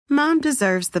Mom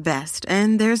deserves the best,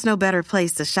 and there's no better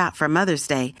place to shop for Mother's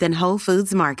Day than Whole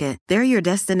Foods Market. They're your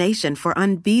destination for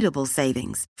unbeatable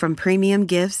savings, from premium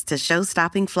gifts to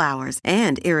show-stopping flowers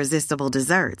and irresistible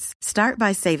desserts. Start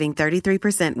by saving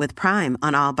 33% with Prime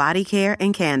on all body care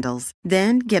and candles.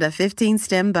 Then get a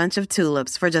 15-stem bunch of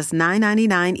tulips for just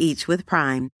 $9.99 each with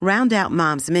Prime. Round out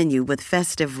Mom's menu with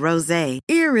festive rosé,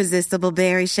 irresistible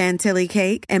berry chantilly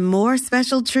cake, and more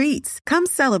special treats. Come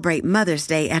celebrate Mother's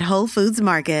Day at Whole Foods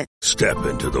Market. Step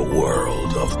into the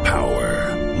world of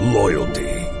power, loyalty,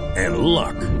 and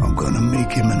luck. I'm gonna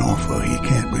make him an offer he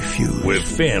can't refuse. With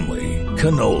family,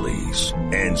 cannolis,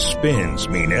 and spins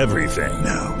mean everything.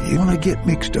 Now, you wanna get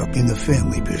mixed up in the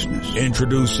family business.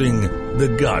 Introducing The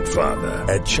Godfather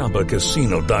at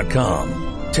ChumbaCasino.com.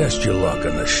 Test your luck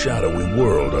in the shadowy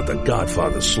world of The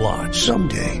Godfather slot.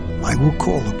 Someday, I will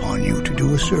call upon you to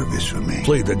do a service for me.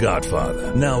 Play The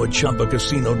Godfather now at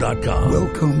ChumbaCasino.com.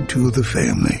 Welcome to the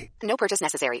family. No purchase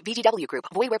necessary. VGW Group.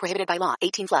 Void where prohibited by law.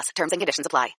 18+. Terms and conditions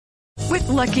apply. With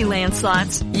Lucky Land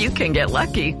Slots, you can get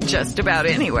lucky just about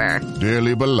anywhere.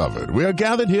 Dearly beloved, we are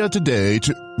gathered here today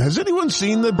to... Has anyone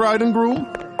seen the bride and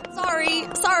groom?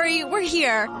 Sorry, we're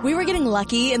here. We were getting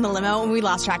lucky in the limo and we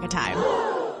lost track of time.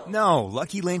 No,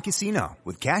 Lucky Land Casino,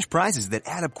 with cash prizes that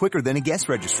add up quicker than a guest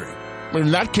registry.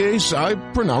 In that case, I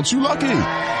pronounce you lucky.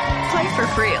 Play for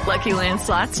free at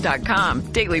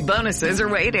LuckyLandSlots.com. Daily bonuses are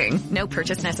waiting. No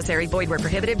purchase necessary. Void where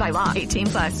prohibited by law.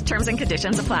 18+. Terms and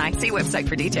conditions apply. See website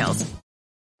for details.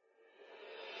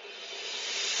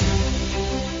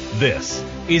 This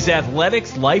is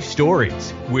Athletics Life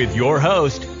Stories with your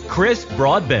host, Chris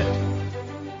Broadbent.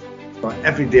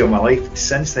 Every day of my life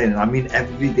since then, and I mean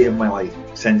every day of my life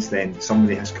since then,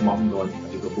 somebody has come up and gone,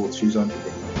 have you got both shoes on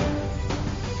today?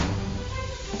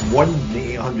 Won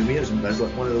the 800 metres in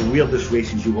Bislett, one of the weirdest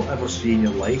races you will ever see in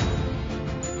your life.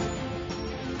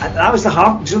 And that was the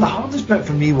hardest bit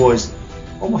for me was,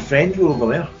 all my friends were over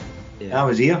there. Yeah. I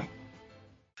was here.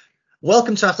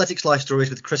 Welcome to Athletics Life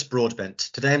Stories with Chris Broadbent.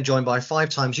 Today I'm joined by 5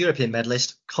 times European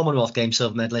medalist, Commonwealth Games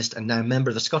silver medalist, and now member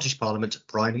of the Scottish Parliament,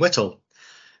 Brian Whittle.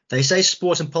 They say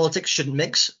sport and politics shouldn't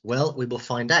mix. Well, we will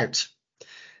find out.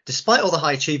 Despite all the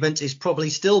high achievement, he's probably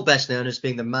still best known as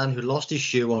being the man who lost his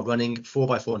shoe while running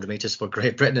 4x400 metres for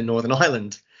Great Britain and Northern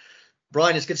Ireland.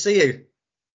 Brian, it's good to see you.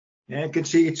 Yeah, good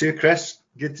to see you too, Chris.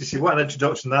 Good to see. What an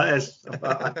introduction that is.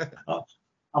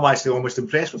 I'm actually almost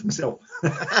impressed with myself.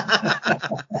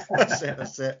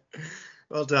 That's it.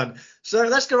 Well done. So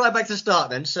let's go right back to the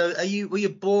start then. So were you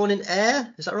born in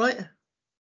Ayr? Is that right?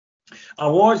 I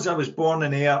was born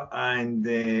in Ayr, and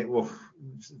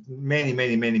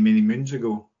many moons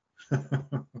ago.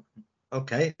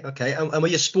 Okay. And were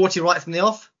you sporty right from the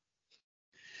off?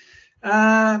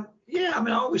 Yeah, I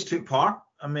mean, I always took part.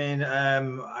 I mean,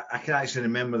 I can actually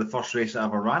remember the first race I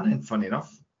ever ran in, funny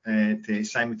enough, at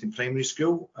Simonton Primary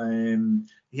School.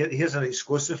 Here's an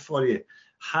exclusive for you.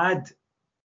 Had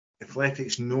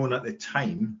athletics known at the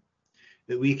time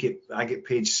that I get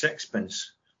paid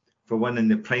sixpence for winning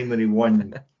the primary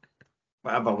one,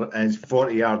 whatever it is,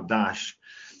 40-yard dash,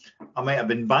 I might have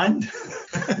been banned.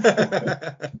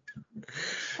 But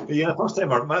yeah, the first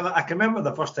time I can remember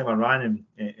the first time I ran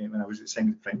when I was at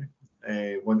Simonton Primary,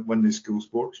 won the school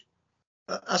sports.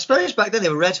 I suppose back then they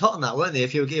were red hot on that, weren't they?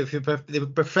 They were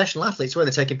professional athletes, weren't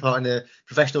they, taking part in the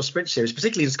professional sprint series,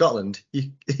 particularly in Scotland?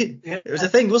 It was a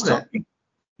thing, wasn't it?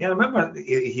 Yeah, I remember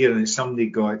hearing that somebody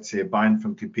got banned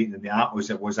from competing in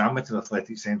it was amateur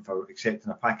athletics then for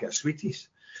accepting a packet of sweeties.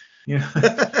 You know,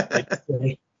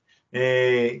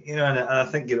 and I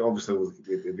think obviously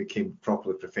it became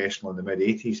properly professional in the mid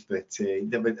 '80s, but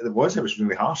it was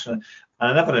really harsh, and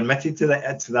I never admitted to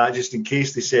that just in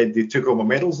case they said they took all my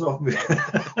medals off me.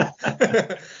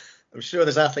 I'm sure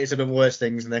there's athletes who have done worse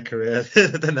things in their career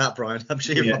than that, Brian. I'm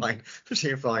sure you're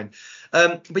fine.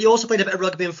 But you also played a bit of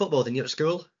rugby and football, didn't you, at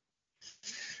school?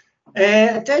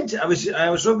 I did. I was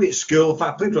rugby at school. In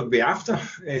fact, I played rugby after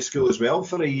school as well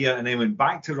for a year, and then went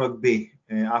back to rugby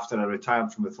after I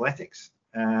retired from athletics.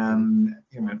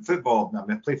 Football.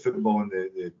 I played football in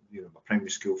the my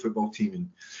primary school football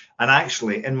team, and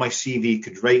actually in my CV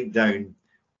could write down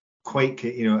quite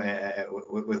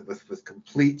with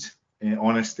complete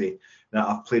honesty that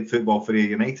I've played football for Ayr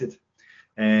United,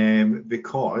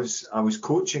 because I was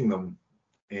coaching them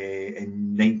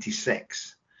in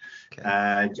 '96. Okay.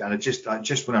 And I just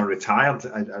when I retired,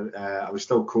 I was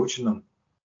still coaching them.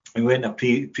 We went on a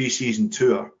pre-season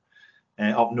tour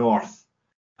up north,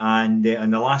 and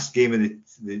on the last game of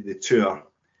the tour,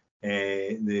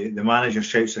 the manager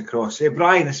shouts across, "Hey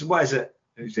Brian," I said, "What is it?"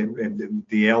 He said,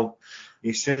 "DL."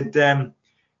 He said,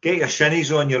 "Get your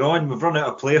shinnies on, you're on. We've run out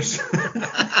of players."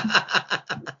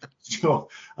 So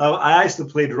I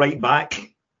actually played right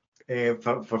back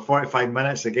for 45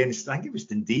 minutes against, I think it was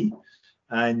Dundee.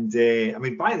 And I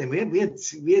mean, by then we had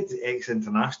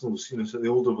ex-internationals, so the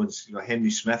older ones, Henry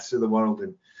Smiths of the world,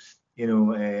 and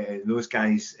those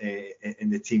guys in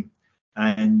the team.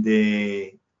 And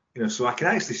so I can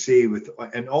actually say,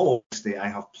 in all honesty, I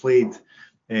have played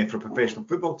for a professional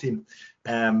football team.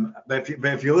 But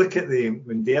if you look at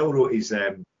when Dale wrote his,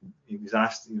 he was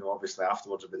asked, obviously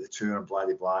afterwards about the tour and blah,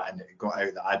 blah, blah, and it got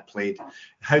out that I'd played.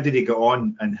 How did he get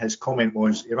on? And his comment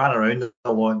was, he ran around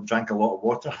a lot and drank a lot of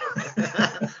water.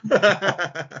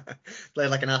 Played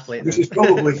like an athlete. Which is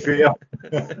probably fair.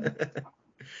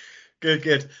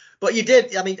 Good. But you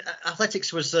did, I mean,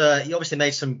 athletics was, you obviously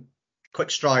made some quick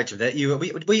strides with it.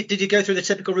 Did you go through the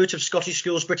typical route of Scottish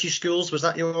schools, British schools? Was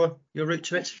that your route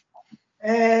to it?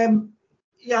 I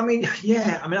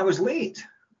was late.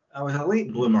 I was a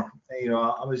late bloomer.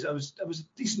 I was a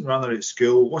decent runner at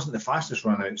school. Wasn't the fastest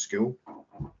runner at school.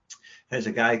 There's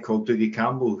a guy called Dougie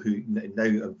Campbell who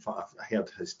now I heard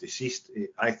has deceased.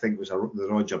 I think was the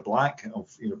Roger Black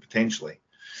of potentially.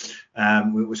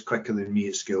 It was quicker than me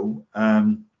at school.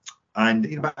 I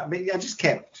just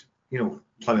kept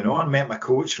ploughing on. Met my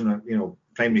coach from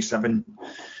primary 7,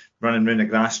 running around a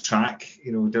grass track.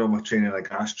 Did all my training on a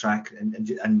grass track,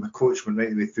 and my coach went right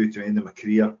the way through to the end of my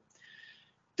career.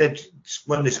 Did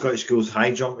won the Scottish Schools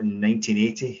high jump in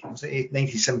 1980. Was it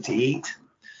 1978?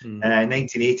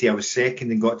 1980, I was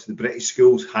second and got to the British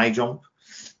Schools high jump.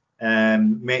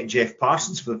 Met Jeff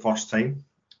Parsons for the first time,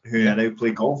 who I now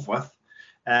play golf with.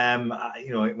 In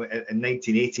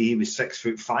 1980, he was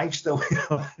 6'5" still.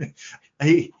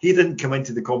 He didn't come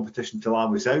into the competition till I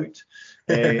was out.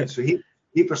 So he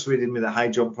persuaded me that high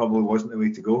jump probably wasn't the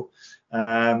way to go.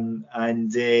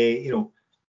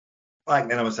 Back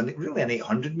then I was really an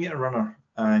 800 metre runner,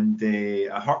 and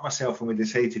I hurt myself when we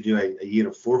decided to do a year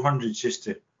of 400s just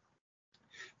to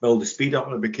build the speed up,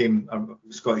 and I became a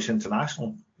Scottish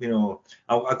international. I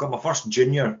got my first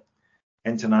junior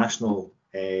international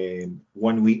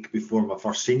 1 week before my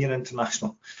first senior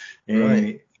international.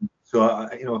 Right. So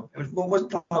it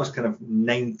wasn't until I was kind of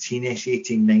 19ish,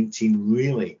 18, 19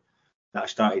 really that I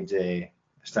started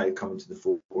coming to the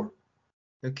fore.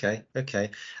 Okay.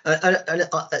 And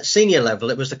at senior level,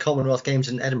 it was the Commonwealth Games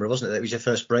in Edinburgh, wasn't it? That was your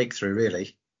first breakthrough,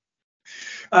 really.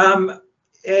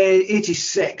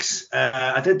 86.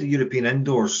 I did the European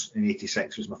Indoors in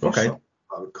 86. Was my first what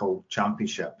I would call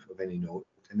championship of any note,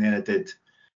 and then I did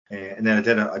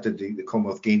the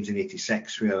Commonwealth Games in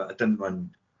 86, where I didn't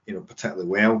run particularly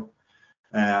well.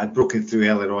 I'd broken through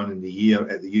earlier on in the year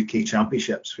at the UK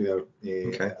Championships, where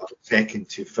I was second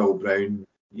to Phil Brown.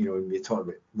 We talked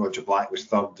about Roger Black was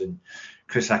third and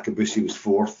Chris Akabusi was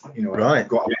fourth. I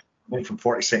went from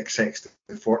 46.6 to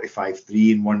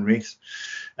 45.3 in one race.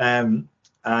 And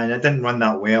I didn't run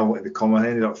that well at the Commonwealth. I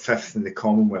ended up fifth in the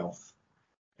Commonwealth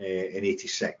in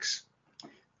 86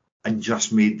 and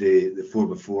just made the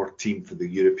 4x4 team for the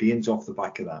Europeans off the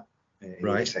back of that in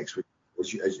 86, which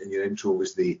was, in your intro,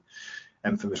 was the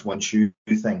infamous one shoe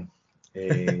thing.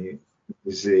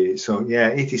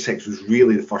 86 was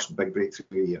really the first big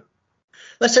breakthrough year.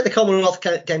 Let's take the Commonwealth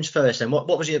Games first then.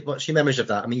 What's your memories of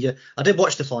that? I mean, I did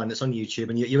watch the final. It's on YouTube,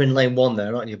 and you're in lane 1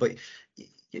 there, aren't you? But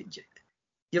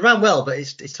you ran well, but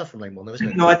it's tough from lane 1, though, isn't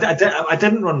it? No, I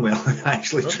didn't run well,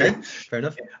 actually. Okay, fair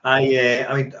enough.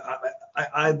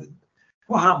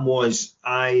 What happened was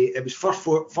it was first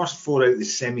four out of the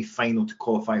semi-final to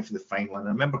qualify for the final, and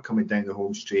I remember coming down the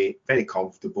home straight, very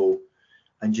comfortable,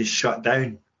 and just shut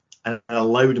down, and I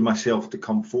allowed myself to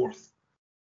come fourth.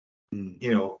 And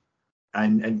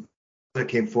when I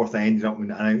came fourth, I ended up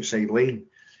in an outside lane,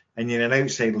 and in an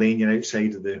outside lane, you're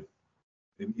outside of where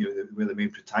the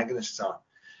main protagonists are.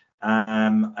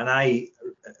 And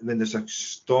then there's a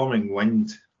storming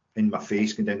wind in my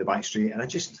face going down the back straight, and I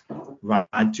just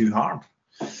ran too hard.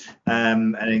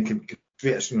 And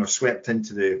then swept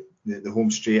into the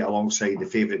home straight alongside the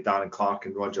favourite Darren Clark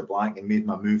and Roger Black, and made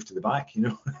my move to the back.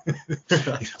 Ended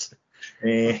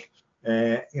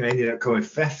up coming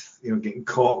fifth. Getting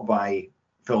caught by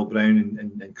Phil Brown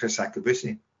and Chris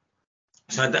Akabusi.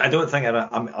 So I don't think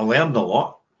I learned a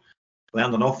lot.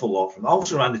 Learned an awful lot from. I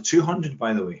also ran the 200,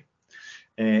 by the way,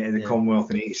 in the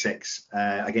Commonwealth in 86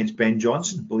 against Ben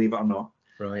Johnson, believe it or not.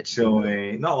 Right. So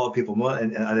not a lot of people know it.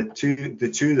 And I did the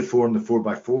 2, the 4, and the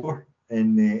 4x4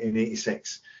 in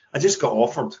 86. I just got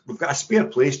offered. We've got a spare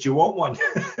place. Do you want one?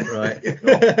 Right.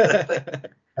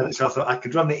 So I thought I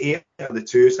could run the 8 or the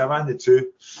 2, so I ran the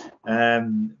 2.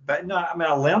 But no, I mean,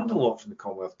 I learned a lot from the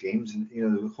Commonwealth Games, and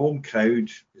the home crowd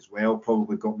as well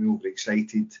probably got me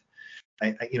overexcited.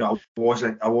 I was a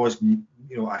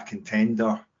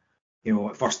contender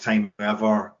first time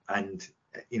ever, and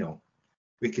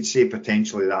we could say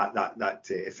potentially that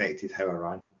affected how I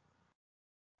ran.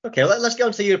 Okay, well, let's go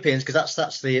on to the Europeans, because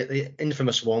that's the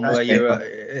infamous one where you ran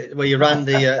you won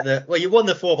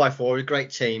the 4x4, a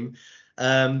great team,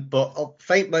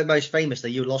 but most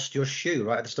famously you lost your shoe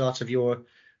right at the start of your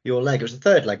leg. It was the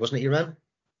third leg, wasn't it? You ran.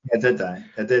 Yeah,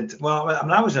 I did. Well, I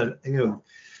mean, I was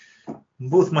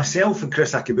both myself and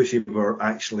Chris Akabusi were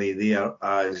actually there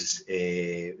as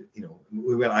we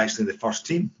were actually the first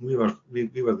team. We were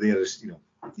there as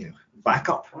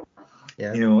backup.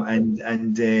 Yeah.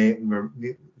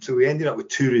 So we ended up with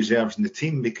two reserves in the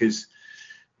team because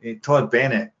Todd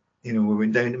Bennett, we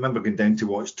went down. I remember going down to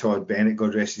watch Todd Bennett,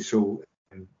 God rest his soul,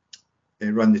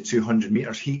 run the 200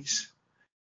 meters heats.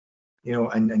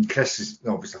 And Chris is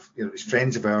obviously he's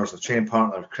friends of ours, a training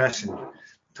partner of Chris, and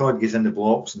Todd gets in the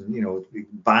blocks and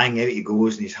bang, out he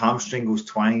goes, and his hamstring goes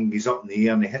twang, he's up in the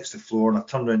air and he hits the floor, and I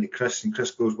turn around to Chris and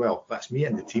Chris goes, well, that's me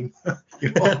in the team.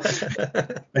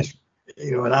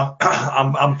 And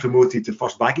I'm promoted to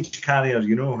first baggage carrier,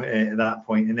 at that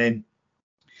point. And then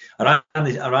I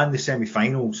ran the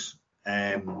semi-finals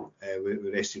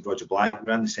with rested Roger Black. I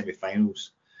ran the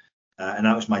semi-finals. And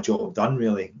that was my job done,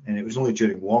 really. And it was only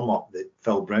during warm-up that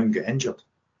Phil Brown got injured.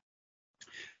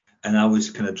 And I was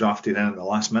kind of drafted in at the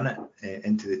last minute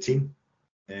into the team,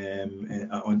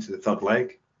 onto the third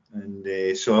leg.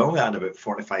 And so I only had about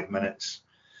 45 minutes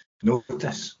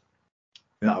notice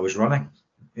that I was running.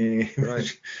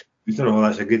 Right. I don't know if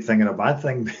that's a good thing or a bad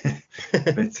thing.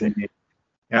 But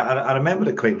I remember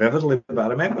it quite vividly. But I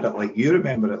remember it like you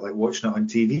remember it, like watching it on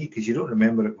TV, because you don't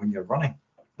remember it when you're running.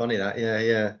 Funny that,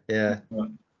 yeah. But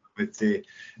it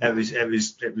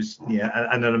was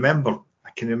and I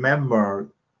can remember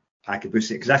Akabusi,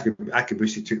 because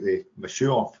Akabusi took my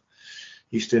shoe off.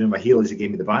 He stood on my heel as he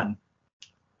gave me the baton.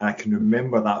 And I can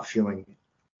remember that feeling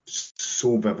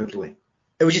so vividly.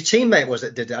 It was your teammate, was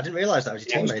it? I didn't realise that was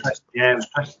your teammate. It was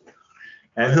Chris.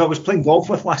 Who I was playing golf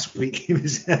with last week. He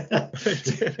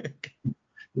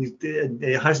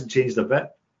hasn't changed a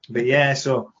bit. But yeah,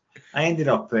 so I ended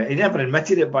up. He never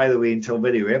admitted it, by the way, until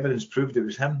video evidence proved it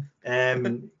was him.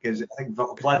 Because I think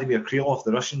Vladimir Krylov,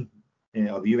 the Russian,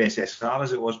 or the USSR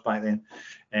as it was back then,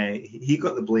 he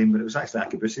got the blame, but it was actually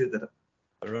Akabusi that did it.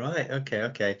 Right.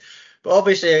 Okay. But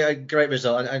obviously a great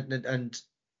result, and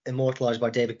immortalised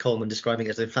by David Coleman, describing it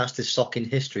as the fastest sock in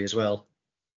history as well.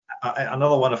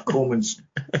 Another one of Coleman's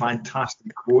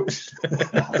fantastic quotes.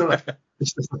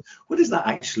 What does that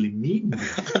actually mean?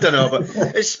 I don't know, but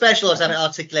it's special as having it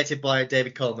articulated by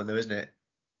David Coleman, though, isn't it?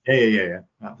 Yeah.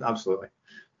 Absolutely.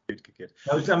 Good.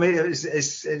 I mean,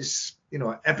 it's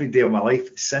every day of my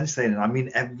life since then, and I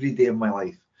mean every day of my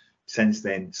life since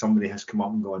then, somebody has come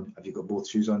up and gone, "Have you got both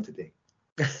shoes on today?"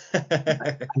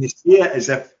 And you see it as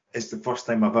if it's the first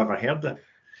time I've ever heard it.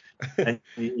 And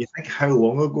you think how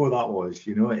long ago that was,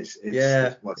 it's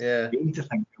insane to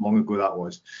think how long ago that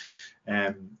was.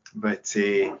 But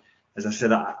as I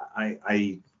said,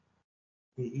 I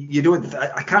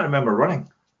can't remember running.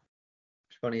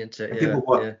 It's funny, isn't it? People,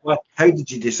 how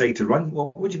did you decide to run?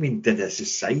 Well, what do you mean, did I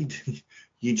decide?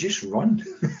 You just run.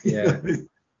 Yeah.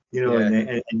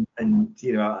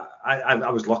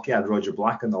 I was lucky I had Roger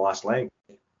Black on the last leg.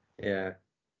 Yeah.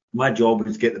 My job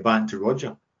was to get the baton to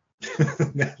Roger.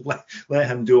 let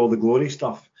him do all the glory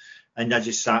stuff, and I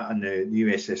just sat on the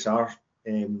USSR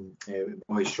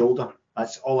on his shoulder.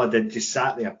 That's all I did, just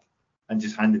sat there and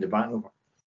just handed the baton over.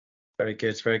 Very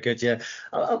good, yeah.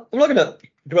 I'm not going to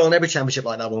dwell on every championship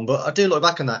like that one, but I do look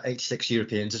back on that 86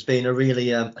 Europeans as being a really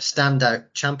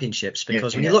standout championships,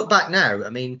 because when you look back now, I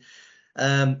mean,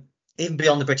 even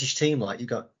beyond the British team, like you've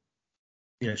got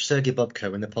Sergei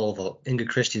Bubka in the pole vault, Inga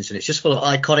Christensen. It's just full of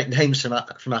iconic names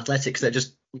from athletics. They're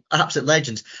just absolute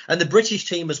legends. And the British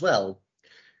team as well.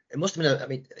 It must have been, I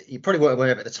mean, you probably weren't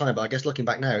aware of it at the time, but I guess looking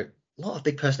back now, a lot of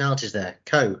big personalities there.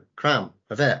 Coe, Cram,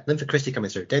 Avett, Linford Christie coming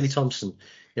through, Daley Thompson,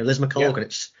 Liz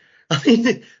McColgan.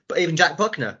 Yeah. But even Jack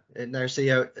Buckner, now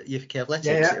CEO at UK Athletics.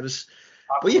 Yeah. It was.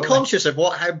 Were you conscious of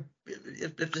how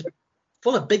it's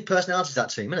full of big personalities, that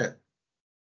team, isn't it?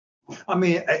 I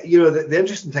mean, the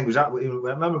interesting thing was that I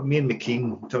remember me and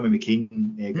Tommy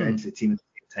McKean got into the team at the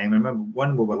same time. I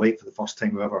remember we were late for the first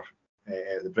time we ever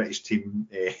the British team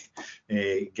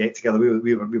get together.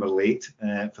 We were late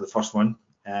for the first one.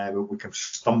 We came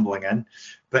stumbling in,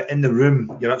 but in the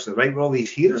room, you're absolutely right. We're all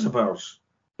these heroes of ours.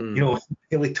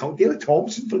 Daley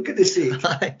Thompson, for goodness sake.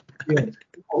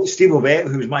 Steve Ovett,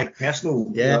 who was my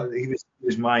personal, he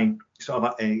was my sort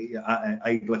of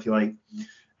idol, if you like.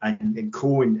 And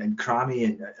Coe and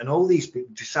Crammy and all these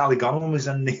people. Sally Gunn was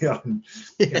in there, and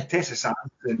Tessa Sands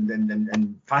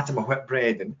and Fatima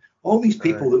Whitbread and All these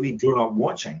people that we grew up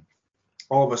watching,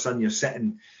 all of a sudden you're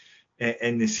sitting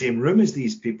in the same room as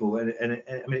these people, and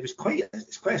I mean it's quite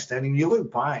astounding. You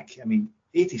look back, I mean,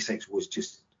 '86 was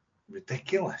just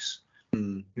ridiculous.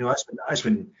 You know, that's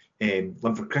when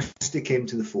Linford Christie came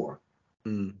to the fore.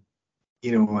 You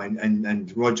know,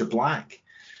 and Roger Black,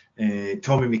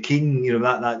 Tommy McKean. You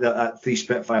know, that 3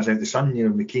 Spitfires out the sun. You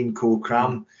know, McKean, Cole,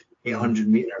 Cram, 800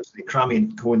 meters, Crammy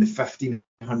and Cole in the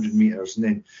 1500 meters, and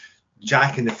then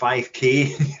Jack in the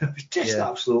 5K. It was just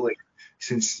absolutely.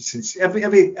 Since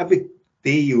every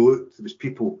day you looked, there was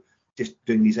people just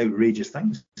doing these outrageous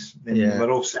things. And we're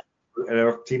all sitting in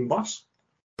our team bus.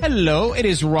 Hello, it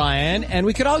is Ryan, and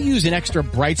we could all use an extra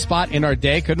bright spot in our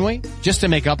day, couldn't we? Just to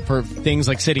make up for things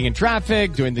like sitting in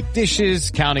traffic, doing the dishes,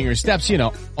 counting your steps, you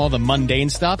know, all the mundane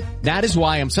stuff. That is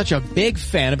why I'm such a big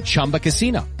fan of Chumba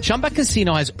Casino. Chumba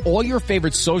Casino has all your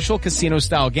favorite social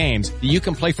casino-style games that you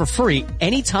can play for free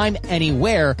anytime,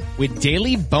 anywhere with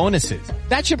daily bonuses.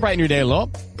 That should brighten your day a little.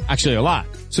 Actually, a lot.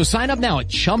 So sign up now at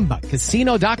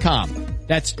ChumbaCasino.com.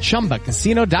 That's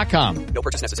ChumbaCasino.com. No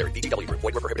purchase necessary. VGW Group.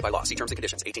 Void where prohibited by law. See terms and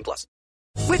conditions. 18+.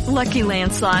 With Lucky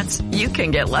Land Slots, you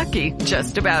can get lucky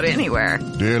just about anywhere.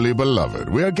 Dearly beloved,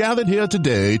 we are gathered here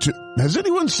today to... Has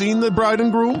anyone seen the bride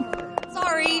and groom?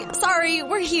 Sorry,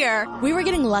 we're here. We were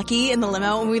getting lucky in the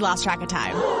limo and we lost track of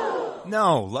time.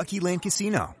 No, Lucky Land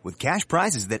Casino, with cash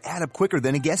prizes that add up quicker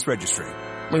than a guest registry.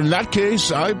 In that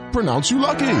case, I pronounce you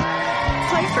lucky.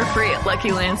 Play for free at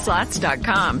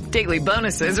LuckyLandSlots.com. Daily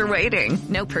bonuses are waiting.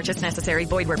 No purchase necessary.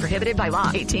 Void where prohibited by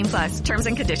law. 18+. Terms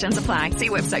and conditions apply. See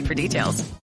website for details.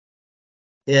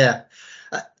 Yeah.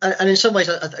 And in some ways,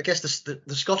 I guess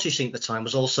the Scottish scene at the time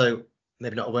was also,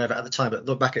 maybe not aware of it at the time, but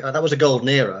look back, that was a golden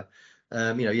era.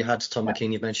 You know, you had Tom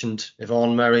McKean, you've mentioned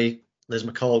Yvonne Murray, Liz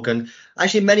McColgan.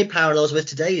 Actually, many parallels with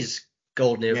today's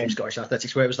golden era from Scottish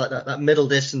athletics, where it was like that middle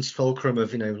distance fulcrum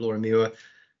of, you know, Laura Muir,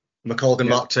 McColgan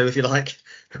Mark II, if you like,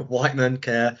 Whiteman,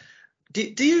 Kerr.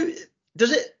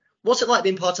 What's it like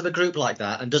being part of a group like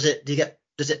that? And does it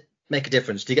make a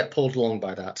difference? Do you get pulled along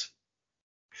by that?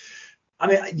 I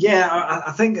mean,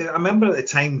 I think I remember at the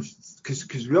time,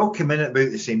 because we all came in at about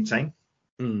the same time,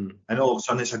 and all of a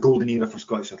sudden it's a golden era for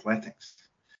Scottish athletics.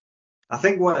 I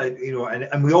think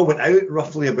and we all went out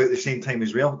roughly about the same time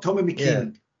as well. Tommy McKean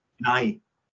and I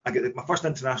got my first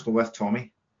international with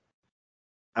Tommy,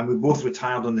 and we both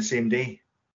retired on the same day.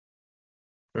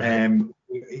 You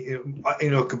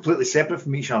know, completely separate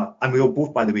from each other, and we all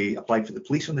both, by the way, applied for the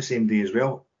police on the same day as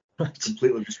well.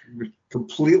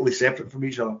 completely separate from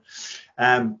each other.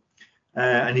 And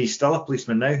he's still a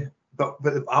policeman now. But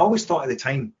I always thought at the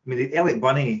time, I mean, Elliot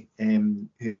Bunny,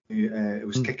 who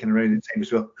was kicking around at the time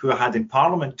as well, who I had in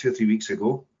Parliament 2 or 3 weeks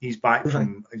ago. He's back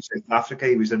from South Africa.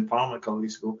 He was in Parliament a couple of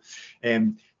weeks ago.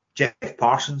 Jeff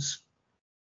Parsons,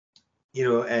 you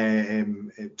know,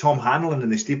 Tom Hanlon in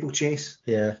the steeplechase.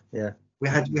 Yeah. We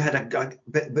had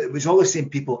but it was all the same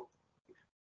people.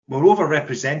 We're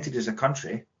overrepresented as a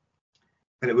country,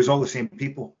 but it was all the same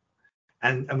people,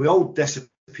 and we all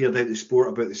disappeared out of the sport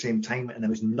about the same time, and there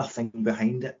was nothing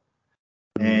behind it.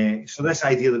 So this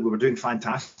idea that we were doing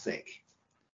fantastic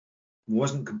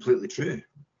wasn't completely true.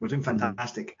 We're doing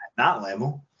fantastic at that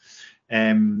level,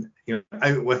 you know,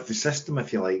 out with the system,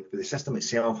 if you like, but the system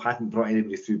itself hadn't brought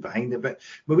anybody through behind it. But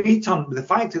we turned the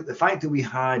fact that we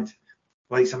had,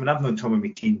 like, I mean, I've known Tommy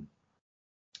McKean.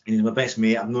 He's my best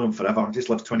mate. I've known him forever. He just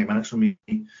lives 20 minutes from me.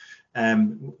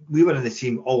 We were in the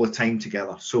team all the time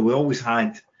together, so we always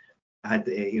had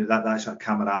you know, that sort of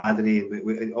camaraderie,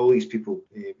 and all these people,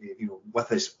 you know,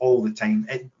 with us all the time.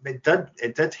 It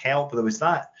did help. There was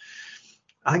that.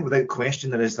 I think without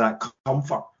question there is that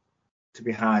comfort to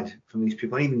be had from these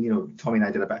people. Even, you know, Tommy and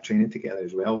I did a bit of training together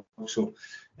as well. So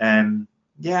it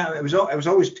was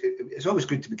always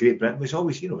good to be Great Britain. It was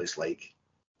always, you know, it's like.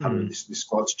 The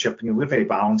Scots chip, you know, we're very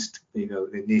balanced, you know,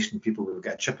 the nation people, we've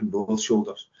got a chip in both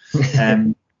shoulders.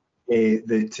 It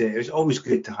was always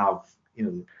good to have, you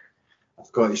know, a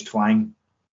Scottish twang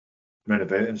round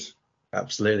about us.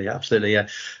 Absolutely, yeah.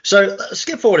 So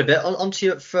skip forward a bit onto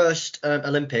your first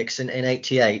Olympics in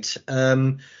 '88.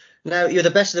 Now you're the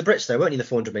best of the Brits there, weren't you? The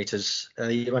 400 meters.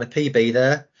 You ran a PB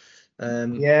there.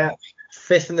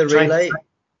 Fifth in the relay.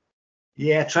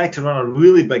 I tried to run a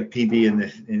really big PB in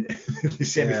the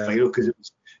semi-final because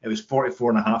it was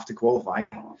 44.5 to qualify.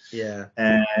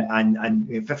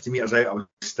 And 50 meters out, I was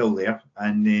still there,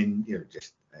 and then, you know,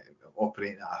 just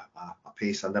operating at a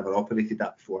pace I never operated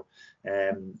at before.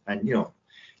 And you know,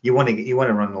 you want to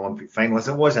run an Olympic final. As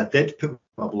it was, I did put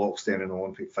my blocks down in an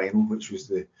Olympic final, which was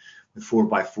the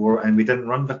 4x4, and we didn't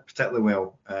run particularly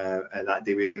well that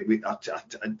day.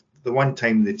 The one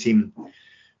time the team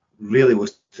really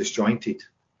was disjointed,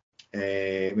 We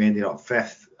ended up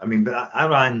 5th. I mean, but I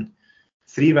ran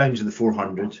 3 rounds of the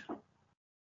 400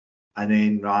 and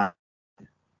then ran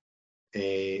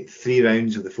 3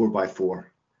 rounds of the 4x4,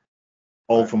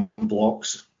 all from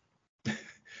blocks.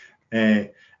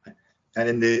 And then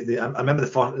I remember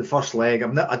the first leg.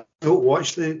 I don't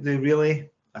watch the relay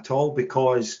at all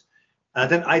because I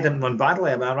didn't run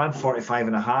badly. I mean, I ran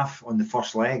 45.5 on the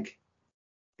first leg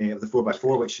of the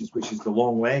 4x4, which is the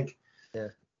long leg.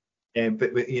 Yeah.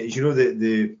 But as you know,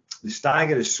 the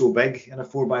stagger is so big in a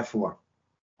 4x4,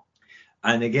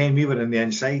 and again we were on the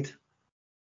inside,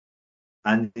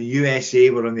 and the USA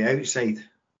were on the outside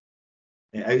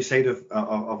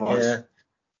of us. Yeah.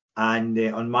 And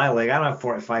on my leg, I ran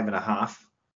 45.5,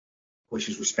 which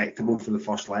is respectable for the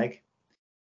first leg.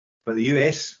 But the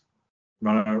US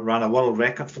ran a world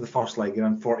record for the first leg. He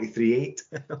ran 43.8.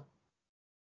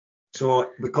 So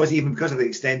because of the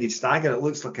extended stagger, it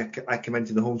looks like I came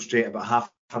into the home straight about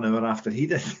half an hour after he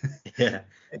did. Yeah.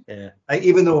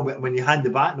 Even though when you hand the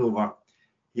baton over,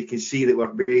 you can see that we're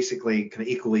basically kind of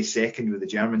equally second with the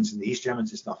Germans and the East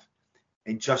Germans and stuff.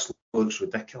 It just looks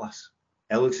ridiculous.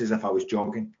 It looks as if I was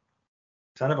jogging.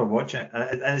 So I never watch it,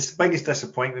 and it's the biggest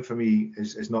disappointment for me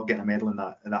is not getting a medal in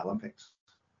that Olympics.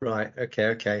 Right.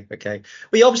 Okay. Well,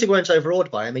 you obviously weren't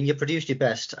overawed by it. I mean, you produced your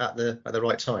best at the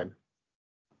right time.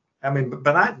 I mean,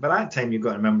 by that time you've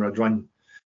got to remember I'd run,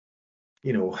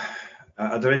 I'd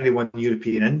already won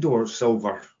European indoor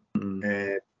silver.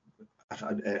 In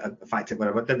fact, when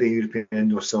I did the European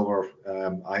indoor silver,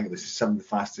 I think it was the 7th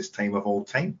fastest time of all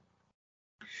time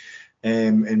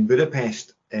in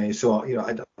Budapest. So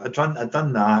I'd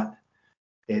done that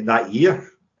that year.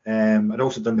 I'd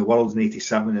also done the Worlds in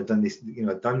 '87. I'd done this,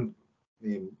 I'd done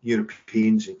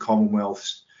Europeans and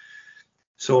Commonwealths.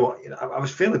 So I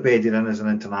was fairly bedded in as an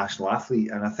international athlete,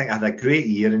 and I think I had a great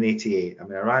year in '88. I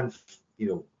mean, I ran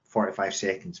 45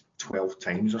 seconds 12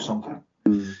 times or something.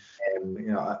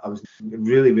 I was in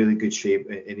really, really good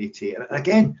shape in '88. And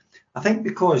again, I think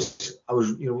because I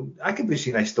was, I could be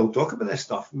seen I still talk about this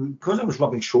stuff because I was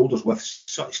rubbing shoulders with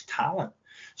such talent,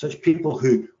 such people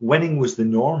who winning was the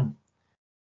norm.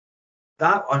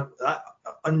 That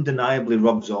undeniably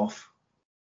rubs off.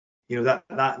 That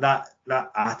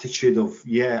attitude of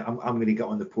I'm going to get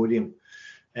on the podium,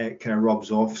 kind of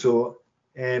rubs off. So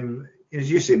as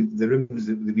you say, the rooms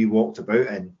that we walked about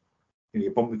in, you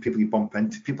bump with people you bump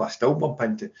into, people I still bump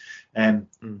into,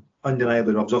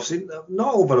 undeniably rubs off. So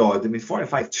not overawed. I mean,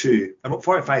 45.2. I'm at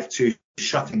 45.2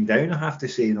 shutting down, I have to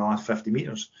say, in the last 50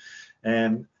 metres.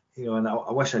 And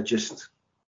I wish I'd just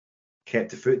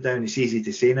kept the foot down. It's easy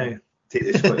to say now,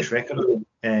 take the Scottish record.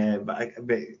 I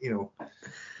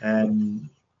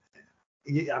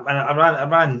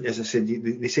ran, as I said,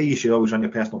 they say you should always run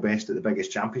your personal best at the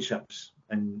biggest championships,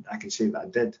 and I can say that I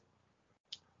did.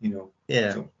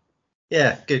 Yeah. So.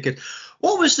 Yeah, good.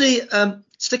 What was the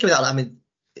sticking with that? I mean,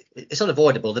 it's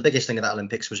unavoidable. The biggest thing at that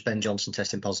Olympics was Ben Johnson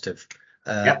testing positive.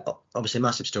 Obviously, a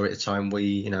massive story at the time.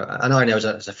 And I know as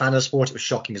a fan of the sport, it was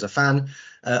shocking as a fan.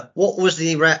 What was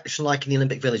the reaction like in the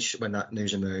Olympic Village when that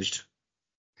news emerged?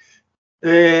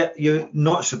 You're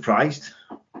not surprised.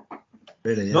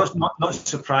 Really? Yeah. Not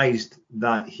surprised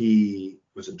that he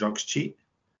was a drugs cheat.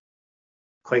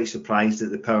 Quite surprised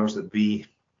that the powers that be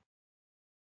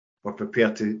were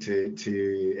prepared to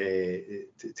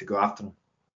go after him.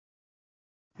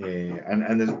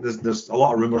 And there's a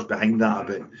lot of rumours behind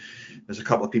that. There's a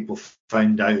couple of people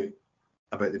found out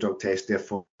about the drug test,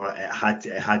 therefore it had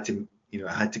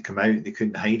to come out. They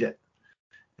couldn't hide it.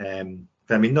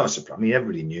 But I mean, not surprised. I mean,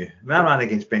 everybody knew. I ran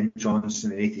against Ben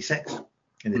Johnson in '86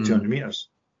 in the 200 metres.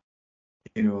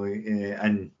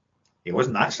 And he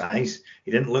wasn't that size.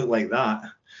 He didn't look like that.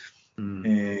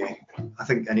 I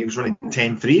think, and he was running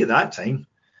 10.3 at that time.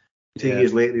 2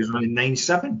 years later, he was running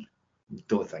 9.7.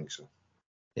 Don't think so.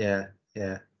 Yeah.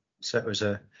 So it was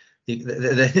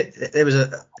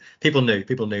people knew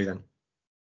then.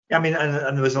 I mean,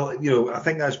 and there was I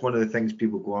think that's one of the things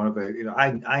people go on about.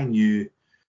 I knew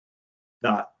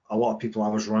that a lot of people I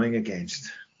was running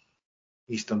against,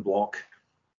 Eastern Bloc,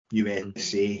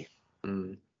 USA,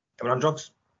 they were on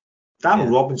drugs.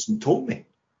 Darryl Robinson told me.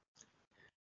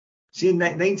 See, in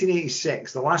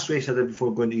 1986, the last race I did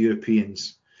before going to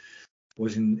Europeans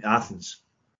was in Athens.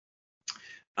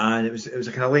 And it was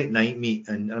a kind of late night meet.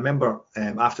 And I remember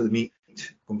after the meet,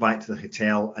 going back to the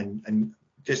hotel and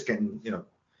just getting,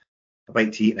 a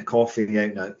bite to eat and a coffee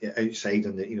outside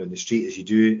on the street as you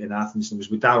do in Athens. And it was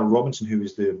with Darryl Robinson, who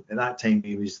was at that time,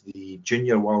 he was the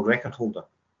junior world record holder.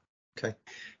 Okay.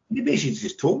 And he basically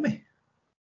just told me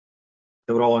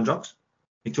they were all on drugs.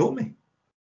 He told me.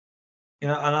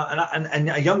 And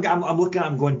a young guy, I'm looking at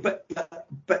him going, but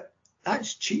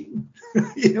that's cheating,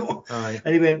 you know. Aye.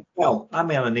 And he went, well,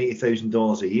 I'm earning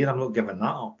 $80,000 a year. I'm not giving that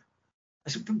up. I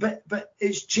said, but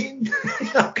it's cheating.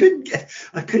 I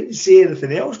couldn't say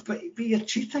anything else, but you're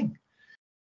cheating.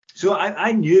 So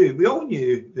we all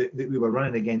knew that we were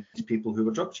running against people who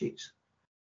were drug cheats.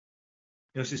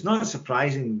 You know, so it's not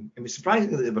surprising. It was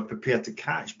surprising that they were prepared to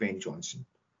catch Ben Johnson.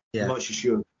 Yeah. I'm not so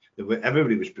sure that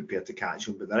everybody was prepared to catch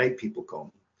him, but the right people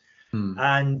caught him.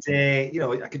 And you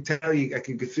know, I can tell you, I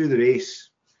could go through the race.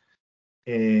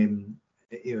 You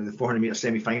know, the 400-meter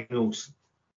semi-finals.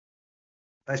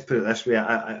 Let's put it this way: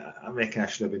 I reckon I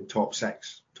should have been top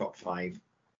 6, top 5.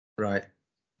 Right.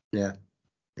 Yeah.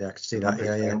 Yeah, I can see that.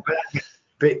 Yeah.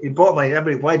 But the bottom line,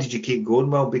 everybody, why did you keep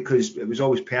going? Well, because it was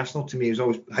always personal to me. It was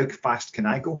always, how fast can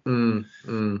I go?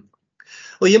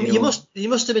 Well, you must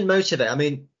have been motivated. I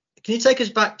mean, can you take us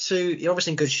back to, you're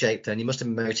obviously in good shape then. You must have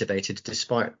been motivated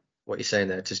despite what you're saying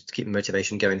there to keep the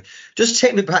motivation going. Just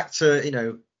take me back to, you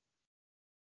know,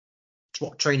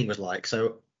 what training was like.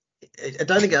 So I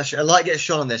don't think I like get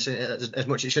shot on this as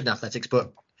much as it should in athletics,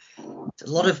 but it's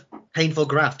a lot of painful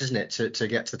graft, isn't it, to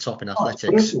get to the top in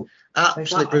athletics?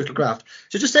 Absolute brutal graft.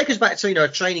 So just take us back to, you know, a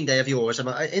training day of yours,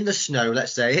 in the snow,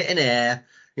 let's say, hitting air,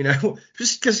 you know,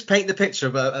 just paint the picture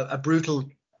of a brutal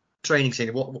training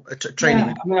scene,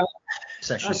 training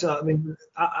session.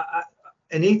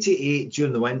 In '88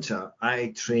 during the winter,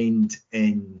 I trained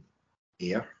in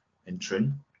Ayr in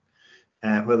Troon,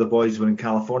 where the boys were in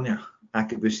California.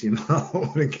 Akabusi and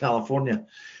Malone were in California,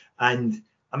 and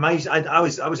I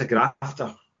was a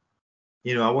grafter.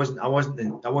 You know, I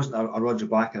wasn't a Roger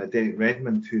Black and a Derek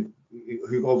Redmond who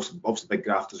obviously big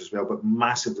grafters as well, but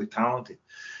massively talented.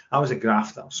 I was a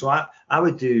grafter, so I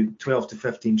would do 12 to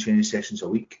 15 training sessions a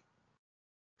week.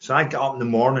 So I'd get up in the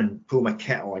morning, pull my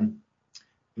kit on.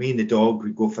 Me and the dog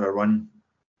would go for a run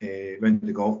around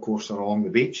the golf course or along the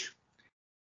beach.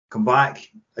 Come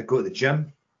back, I'd go to the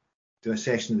gym, do a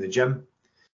session in the gym,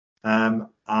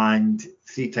 and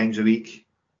 3 times a week.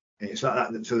 So I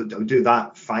would do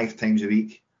that 5 times a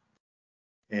week.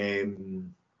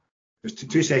 There's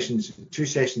two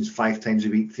sessions 5 times a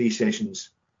week, 3 sessions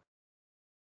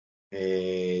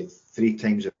 3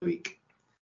 times a week.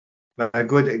 But I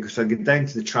get down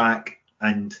to the track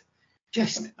and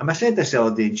I said this the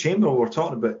other day in Chamber, we were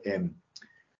talking about,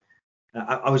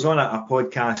 I was on a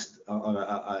podcast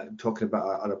talking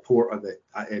about a report of the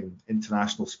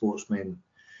international sportsmen,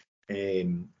 their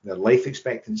life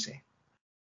expectancy.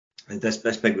 And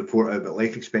this big report out about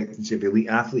life expectancy of elite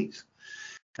athletes.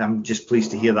 I'm just pleased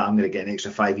to hear that I'm going to get an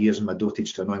extra 5 years in my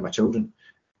dotage to annoy my children.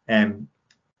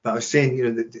 But I was saying,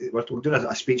 you know, we're doing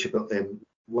a speech about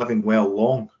living well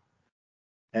long.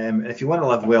 And if you want to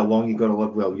live well long, you've got to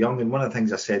live well young. And one of the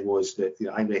things I said was that, you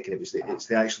know, I reckon it's the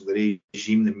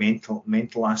regime, the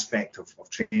mental aspect of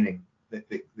training that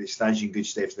stands you in good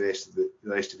stead for the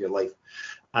rest of your life.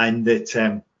 And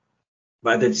that,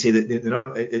 but I did say that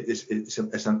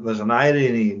there's an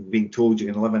irony in being told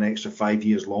you're going to live an extra 5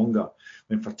 years longer,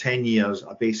 when for 10 years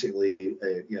I basically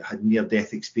had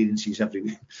near-death experiences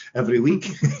every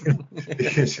week.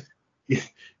 Because,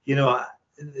 you know,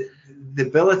 the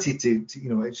ability to, you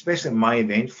know, especially in my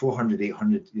event, 400,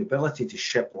 800, the ability to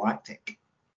ship lactic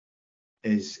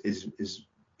is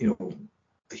you know,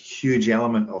 a huge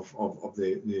element of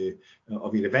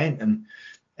your event.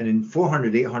 And in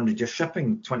 400, 800, you're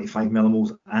shipping 25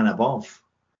 millimoles and above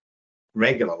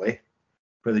regularly,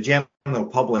 where the general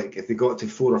public, if they got to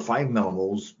 4 or 5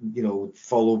 millimoles, you know, would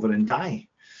fall over and die.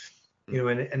 You know,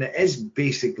 and it is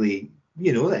basically,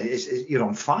 you know, you're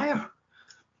on fire.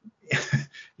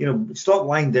 You know, stop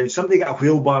lying down. Somebody get a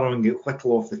wheelbarrow and get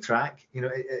Whittle off the track. You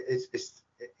know, it's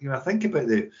you know, I think about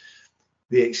the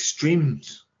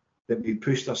extremes that we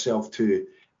pushed ourselves to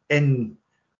in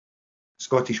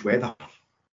Scottish weather.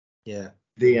 Yeah.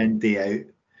 Day in, day out.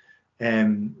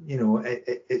 You know,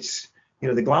 it's, you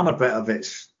know, the glamour bit of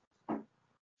it's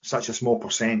such a small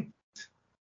percent,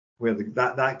 where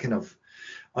that kind of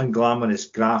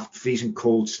unglamorous graft, freezing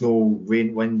cold, snow,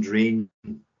 wind, rain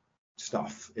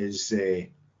stuff is the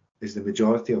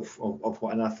majority of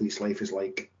what an athlete's life is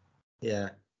like. Yeah,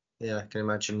 I can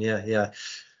imagine. Yeah.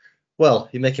 Well,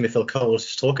 you're making me feel cold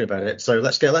just talking about it. So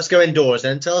let's go indoors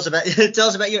then. Tell us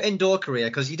about your indoor career,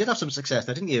 because you did have some success,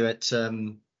 didn't you? At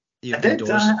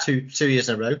indoors 2 years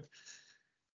in a row.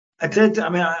 I did. I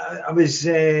mean, I was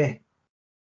 87.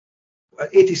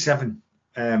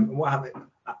 What happened?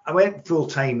 I went full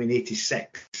time in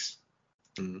 86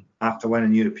 after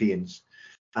winning Europeans,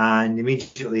 and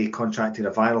immediately contracted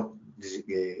a viral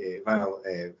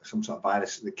some sort of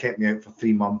virus that kept me out for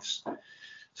 3 months.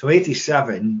 So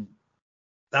 87.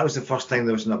 That was the first time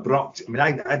there was an abrupt. I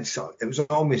mean, it was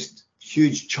almost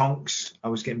huge chunks. I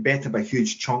was getting better by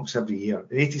huge chunks every year.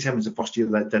 In 87 was the first year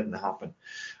that didn't happen.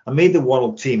 I made the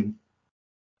world team,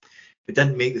 but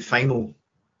didn't make the final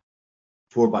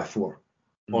 4x4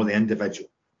 or the individual.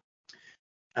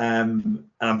 And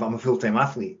I'm a full-time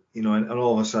athlete, and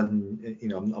all of a sudden,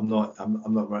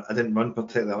 I didn't run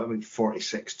particularly. I went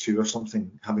 46.2 or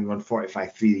something, having run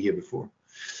 45.3 the year before.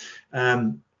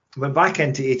 Went back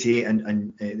into 88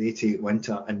 and the 88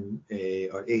 winter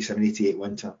or 87, 88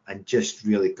 winter, and just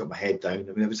really got my head down.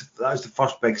 I mean, that was the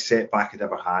first big setback I'd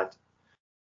ever had.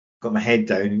 Got my head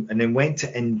down, and then went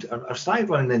to I started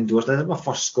running indoors. I did my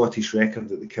first Scottish record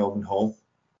at the Kelvin Hall.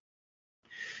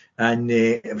 And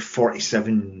it was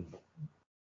 47-1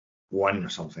 or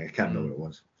something. I can't remember what it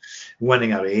was.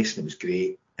 Winning a race, and it was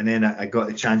great. And then I got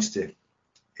the chance to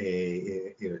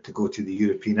go to the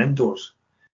European indoors.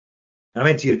 And I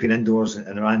went to European indoors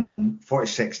and I ran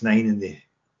 46.9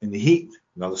 in the heat,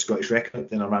 another Scottish record.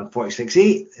 Then I ran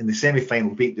 46.8 in the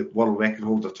semi-final, beat the world record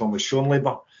holder Thomas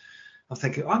Schoenleber. I'm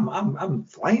thinking, I'm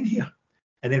flying here.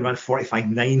 And then ran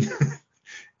 45.9.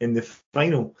 In the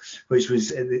final, which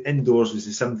was indoors, was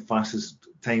the 7th fastest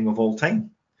time of all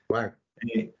time. Wow.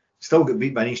 Still got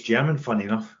beat by an East German, funny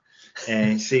enough.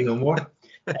 Say no more.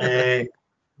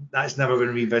 That's never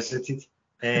been revisited.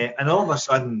 And all of a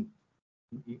sudden,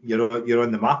 you're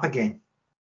on the map again.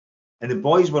 And the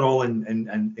boys were all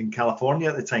in California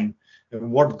at the time.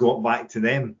 And word got back to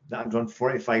them that I'd run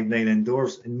 45.9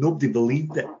 indoors, and nobody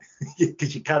believed it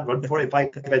because you can't run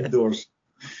 45 indoors.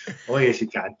 Oh yes, you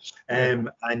can.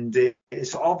 And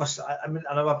it's obvious. I mean,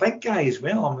 and I'm a big guy as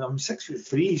well. I'm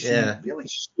 6'3", so you really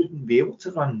shouldn't be able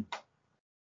to run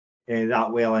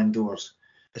that well indoors.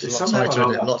 It's a lot tighter,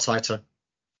 isn't it? A lot tighter.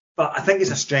 But I think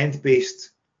it's a strength-based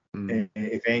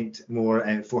event,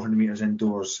 more 400 meters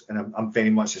indoors, and I'm very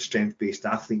much a strength-based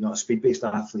athlete, not a speed-based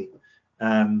athlete.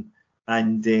 So I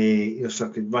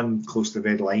could run close to the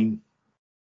red line,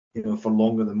 for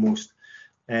longer than most.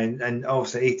 And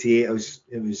obviously 88,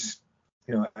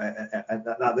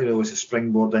 that really was a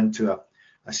springboard into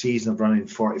a season of running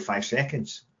 45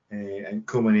 seconds and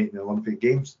culminating in the Olympic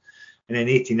Games. And then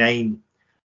 89,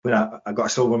 when I got a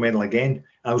silver medal again,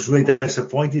 I was really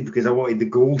disappointed because I wanted the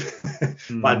gold.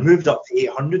 But I'd moved up to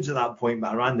 800s at that point,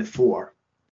 but I ran the 4.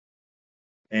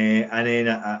 And then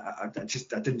I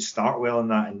didn't start well in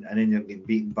that, and ended up getting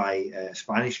beaten by a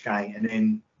Spanish guy. And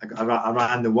then I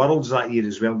ran the Worlds that year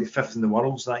as well, got 5th in the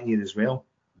Worlds that year as well.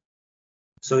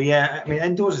 So yeah, I mean,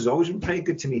 indoors has always been pretty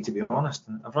good to me, to be honest.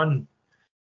 I've run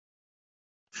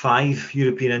 5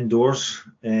 European indoors,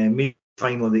 made the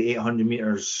final of the 800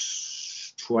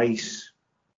 meters twice,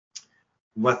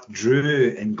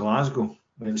 withdrew in Glasgow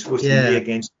when it was supposed to be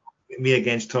me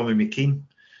against Tommy McKean.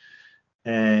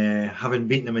 Having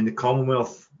beaten him in the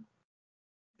Commonwealth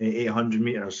 800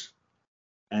 meters,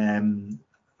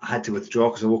 I had to withdraw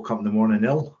because I woke up in the morning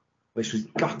ill, which was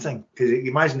gutting. Because you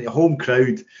imagine the home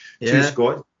crowd, 2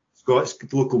 Scots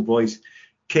local boys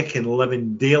kicking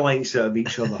living daylights out of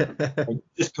each other, and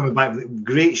just coming back with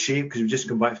great shape because we've just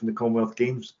come back from the Commonwealth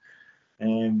Games.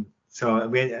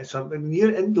 So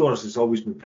you're indoors has always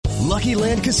been. Lucky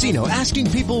Land Casino,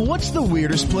 asking people, what's the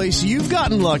weirdest place you've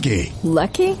gotten lucky?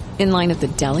 Lucky? In line at the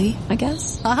deli, I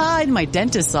guess? Aha, in my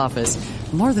dentist's office.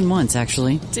 More than once,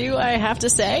 actually. Do I have to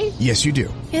say? Yes, you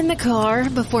do. In the car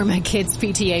before my kids'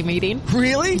 PTA meeting.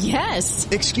 Really? Yes.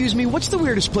 Excuse me, what's the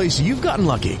weirdest place you've gotten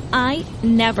lucky? I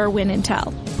never win and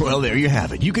tell. Well, there you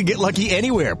have it. You can get lucky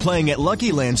anywhere, playing at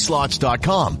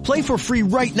LuckyLandSlots.com. Play for free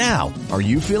right now. Are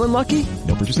you feeling lucky?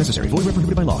 No purchase necessary. Void where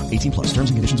prohibited by law. 18+.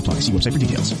 Terms and conditions apply. See website for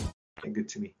details. Good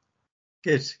to me.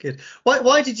 Good.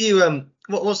 Why did you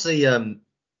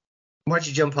why did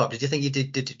you jump up? Did you think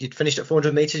you'd finished at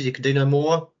 400 meters? You could do no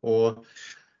more, or?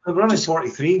 I'm running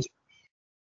 43.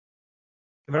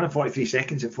 I'm running 43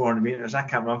 seconds at 400 meters. I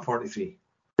can't run 43.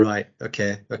 Right.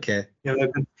 Okay.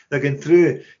 They're going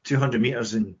through 200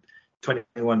 meters in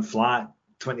 21 flat,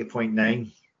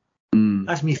 20.9.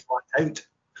 That's me flat out.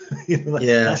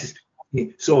 That's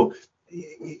so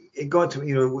it got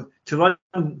to to run.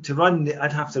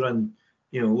 I'd have to run.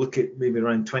 Look at maybe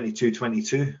around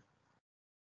 22.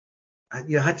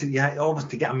 You had almost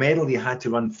to get a medal. You had to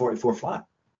run 44 flat.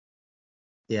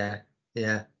 Yeah.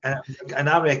 And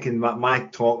I reckon my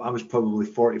top, I was probably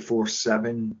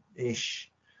 44.7 ish,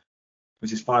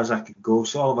 which is as far as I could go.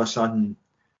 So all of a sudden,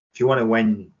 if you want to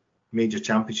win major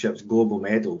championships, global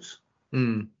medals,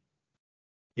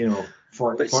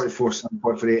 44.7,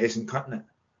 48 isn't cutting it.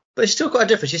 But it's still quite a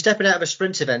difference. You're stepping out of a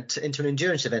sprint event into an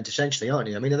endurance event, essentially, aren't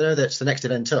you? I mean, I know that's the next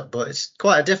event up, but it's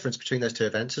quite a difference between those two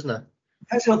events, isn't there?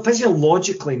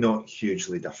 Physiologically, not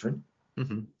hugely different.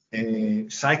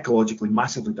 Psychologically,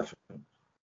 massively different.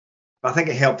 But I think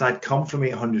it helped. I'd come from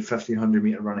 800, 1500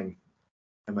 metre running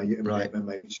in my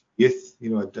youth. You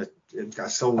know, I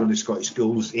got silver in the Scottish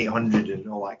schools, 800 and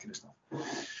all that kind of stuff.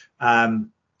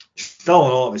 Still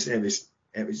in all, it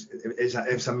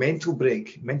was a mental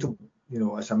break,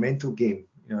 it's a mental game.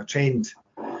 You know, I trained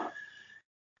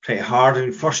pretty hard.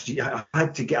 And first year, I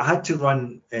had to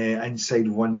run inside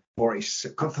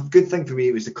 146. The good thing for me,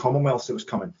 it was the Commonwealth that was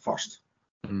coming first.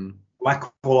 My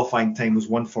qualifying time was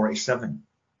 147.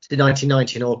 It's the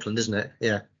 1990 in Auckland, isn't it?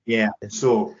 Yeah. Yeah.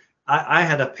 So I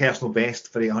had a personal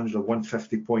best for 800 of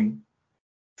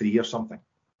 150.3 or something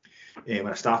when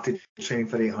I started training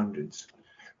for 800s.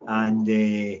 And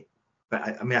but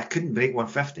I couldn't break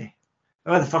 150.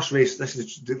 The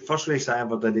first race I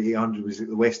ever did at 800 was at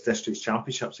the West Districts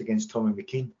Championships against Tommy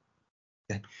McKean.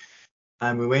 Okay.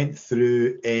 And we went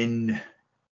through in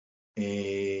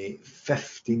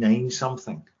 59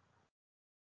 something.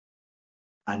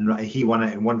 And he won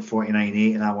it in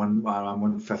 149.8 and I won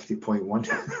around 150.1.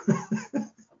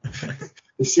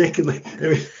 Secondly,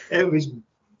 it was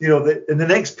and the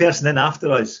next person in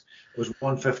after us was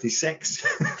 156.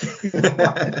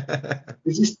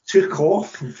 We just took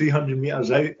off from 300 metres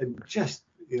out and just,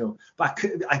 but I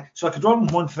could run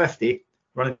 150,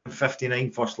 running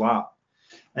 59 first lap.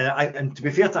 And to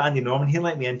be fair to Andy Norman, he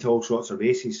let me into all sorts of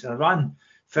races. And I ran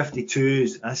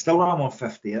 52s and I still ran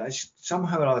 150.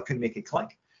 Somehow or other couldn't make it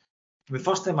click. The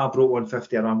first time I broke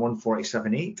 150, I ran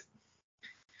 147.8.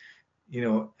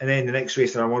 And then the next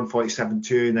race I ran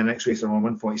 147.2, and the next race I ran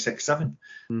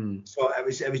 146.7. So it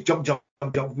was jump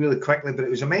really quickly, but it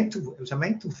was a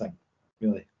mental thing,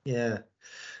 really. Yeah.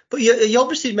 But you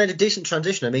obviously made a decent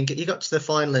transition. I mean, you got to the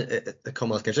final at the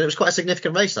Commonwealth Games, and it was quite a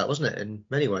significant race, that, wasn't it, in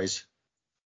many ways?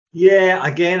 Yeah,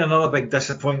 again, another big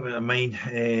disappointment of mine.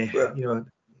 I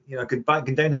could go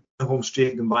down the home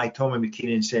straight and buy Tommy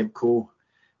McKean and Seb Coe,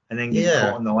 and then get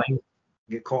caught on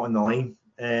the line.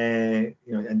 And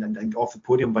off the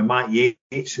podium by Matt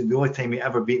Yates, the only time he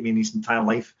ever beat me in his entire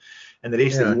life, and the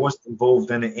race that he wasn't involved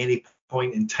in at any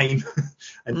point in time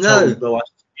until the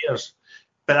last years.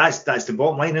 But that's the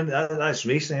bottom line, isn't it? That's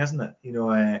racing, isn't it?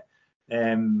 It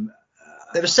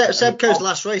was Seb Coe's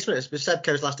last race, wasn't it? It was Seb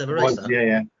Coe's last ever race.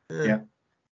 Yeah.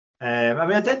 I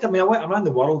ran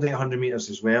the world 800 metres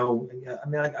as well.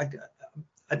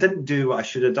 I didn't do what I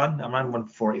should have done. I ran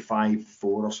 145.4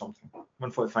 or something,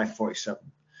 145.47,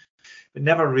 but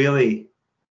never really.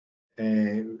 I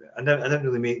didn't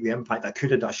really make the impact I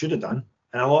should have done.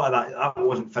 And a lot of that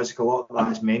wasn't physical. A lot of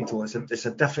that is mental. It's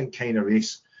a different kind of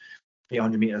race,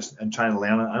 800 metres, and trying to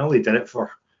learn it. I only did it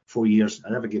for 4 years. I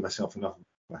never gave myself enough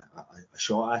a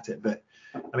shot at it. But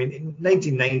I mean, in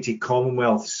 1990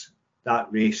 Commonwealths,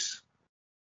 that race,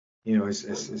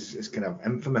 is kind of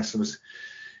infamous. It was,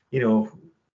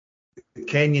 the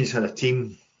Kenyans had a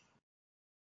team.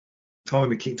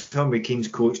 Tommy McKean's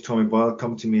coach, Tommy Boyle,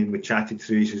 come to me and we chatted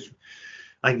through. He says,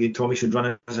 I think you and Tommy should run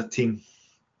it as a team.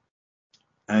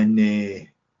 And I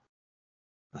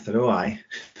thought, oh, aye.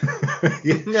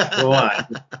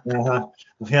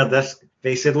 I've heard this.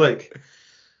 But he said, look,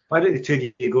 why don't the two of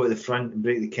you go to the front and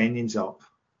break the Kenyans up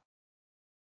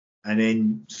and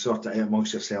then sort it out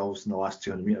amongst yourselves in the last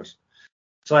 200 metres.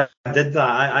 So I did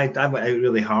that. I went out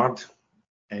really hard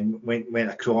and went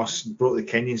across and broke the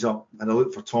Kenyans up, and I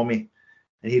looked for Tommy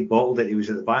and he bottled it. He was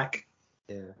at the back.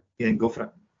 Yeah. He didn't go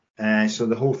for it. So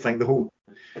the whole thing,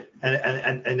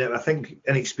 and I think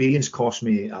inexperience cost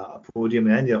me a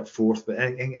podium. I ended up fourth, but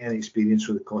inexperience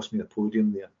really cost me a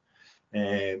podium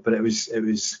there. But it was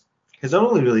because I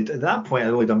only really at that point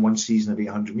I'd only done one season of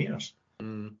 800 metres,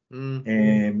 and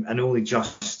only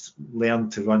just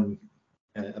learned to run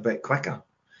a bit quicker.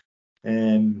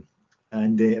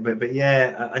 But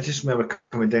yeah, I just remember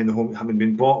coming down the home, having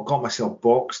been got myself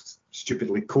boxed,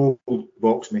 stupidly cold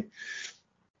boxed me,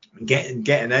 getting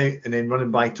out and then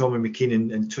running by Tommy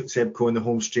McKean and took Seb Coe in the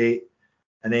home straight,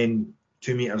 and then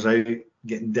 2 metres out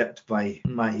getting dipped by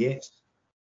Matt Yates.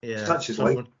 Yeah, such is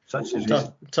life.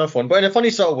 Tough one. But in a funny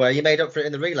sort of way, you made up for it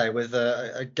in the relay with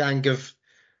a gang of,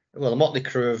 a motley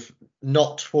crew of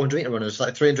not 400 metre runners,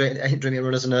 like 300, 800 metre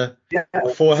runners and a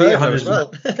 400 as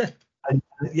well. And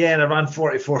I ran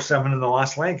 44.7 in the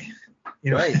last leg.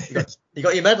 Right, you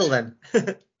got your medal then.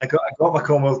 I got my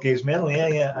Commonwealth Games medal,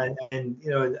 yeah, and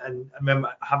I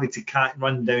remember having to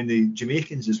run down the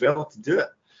Jamaicans as well to do it.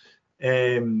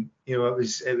 It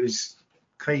was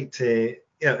quite, it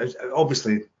was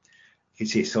obviously you'd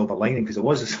say silver lining because it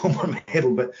was a silver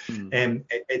medal, but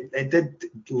it did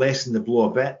lessen the blow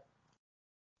a bit,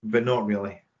 but not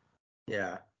really.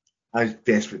 Yeah. I was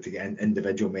desperate to get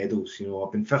individual medals.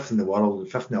 I've been fifth in the world, and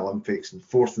fifth in the Olympics, and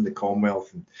fourth in the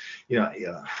Commonwealth, and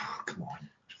come on.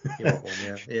 Yeah.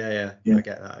 I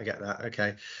get that.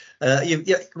 Okay.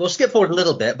 We'll skip forward a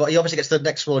little bit, but he obviously gets the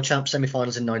next World Champ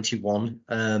semi-finals in '91.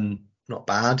 Not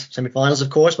bad semi-finals, of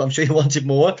course, but I'm sure you wanted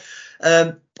more.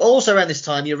 Also around this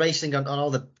time, you're racing on all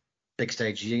the big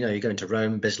stages. You're going to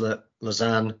Rome, Bislett,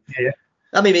 Lausanne. Yeah.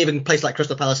 I mean, even places like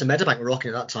Crystal Palace and Meadowbank were rocking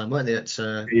at that time, weren't they?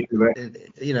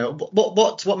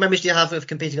 What memories do you have of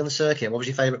competing on the circuit? What was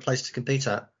your favourite place to compete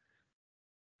at?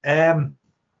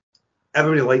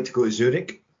 Everybody liked to go to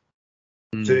Zurich.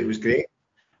 Zurich was great.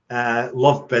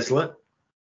 Loved Bislett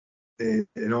in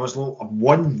Oslo. I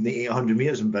won the 800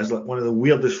 metres in Bislett, one of the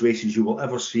weirdest races you will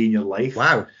ever see in your life.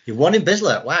 Wow, you won in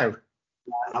Bislett. Wow.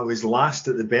 I was last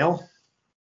at the bell.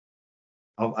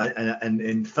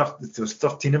 And there was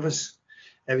 13 of us.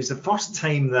 It was the first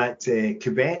time that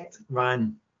Quebec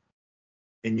ran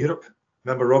in Europe.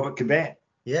 Remember Robert Quebec?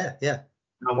 Yeah.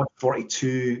 I won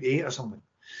 42.8 or something.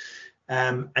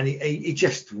 And he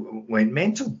just went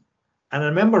mental. And I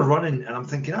remember running, and I'm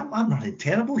thinking, I'm running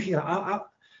terrible here. I'm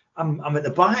at the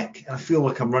back, and I feel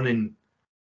like I'm running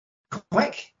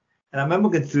quick. And I remember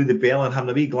going through the bell and having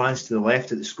a wee glance to the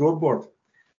left at the scoreboard,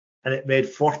 and it read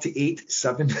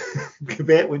 48.7.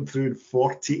 Quebec went through in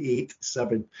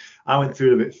 48.7. I went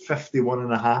through about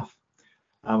 51.5.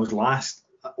 I was last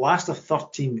of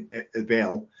 13 at the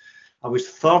bell. I was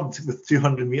third with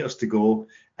 200 metres to go,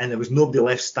 and there was nobody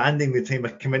left standing the time I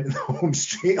came into the home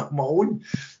straight on my own.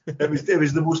 It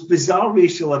was the most bizarre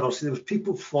race you'll ever see. There was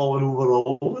people falling over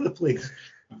all over the place.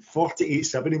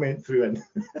 48.7 he went through in.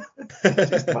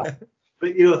 Just bad.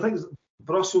 But things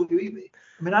Brussels. I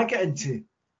mean, I get into.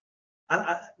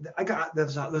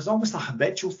 There's almost a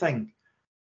habitual thing.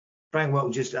 Brian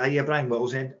Whittle Brian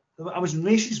Whittle's in. I was in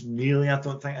races really I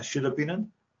don't think I should have been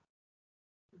in.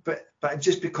 But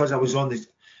just because I was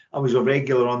a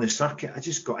regular on the circuit, I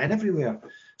just got in everywhere.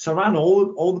 So I ran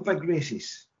all the big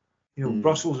races.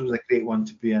 Brussels was a great one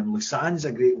to be in. Lausanne's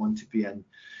a great one to be in.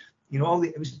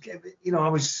 I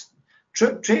was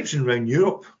traipsing around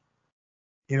Europe.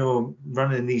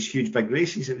 Running these huge big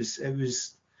races. It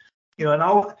was. And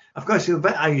I've got to say, the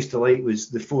bit I used to like was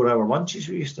the 4-hour lunches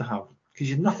we used to have, because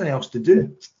you had nothing else to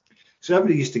do. So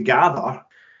everybody used to gather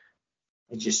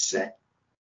and just sit.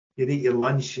 You'd eat your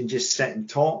lunch and just sit and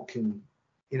talk, and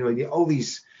all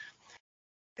these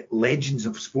legends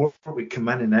of sport would come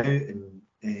in and out, and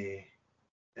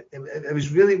it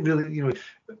was really, really,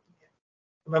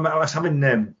 I was having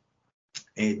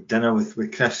dinner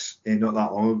with Chris not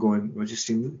that long ago, and we're just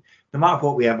saying, no matter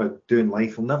what we ever do in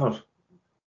life, we'll never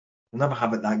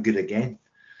have it that good again.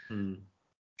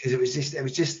 Because it was just I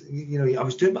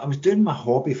was doing my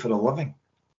hobby for a living,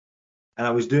 and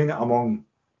I was doing it among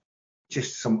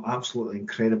just some absolutely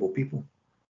incredible people.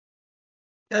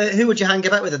 Who would you hang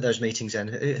about with at those meetings then?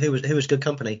 Who was good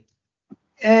company?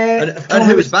 And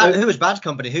who was bad? Who was bad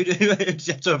company? Who did you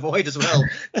have to avoid as well?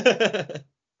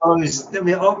 Obviously,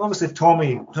 if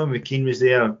Tommy McKean was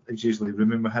there, I usually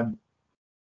remember him.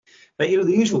 But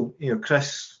the usual,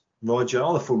 Chris, Roger,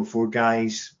 all the 4x4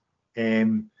 guys,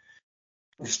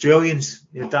 Australians,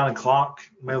 Darren Clark,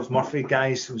 Miles Murphy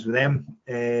guys, I was with them.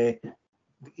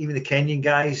 Even the Kenyan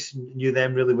guys, knew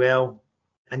them really well,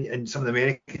 and some of the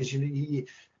Americans.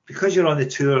 Because you're on the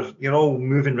tour, you're all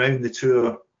moving around the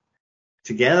tour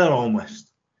together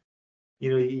almost.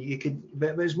 You could, but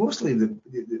it was mostly the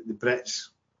Brits,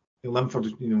 Linford,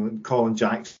 Colin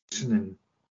Jackson and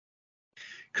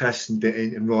Chris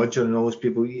and Roger and all those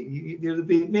people. There'd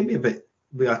be maybe with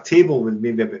a table with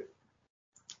maybe about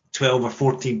 12 or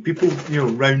 14 people,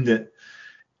 round it,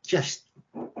 just,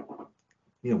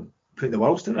 putting the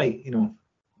worlds to right,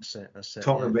 That's it.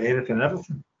 Talking about anything and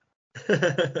everything.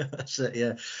 That's it,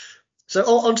 yeah. So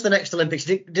on to the next Olympics.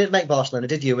 You didn't make Barcelona,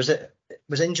 did you? Was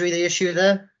injury the issue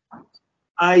there?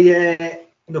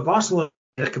 Barcelona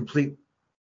had a complete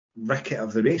ricket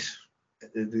of the race.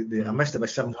 I missed it by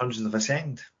 700ths of a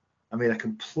second. I made a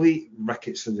complete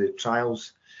rickets of the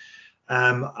trials.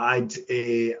 I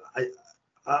think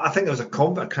there was a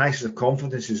crisis of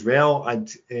confidence as well. I'd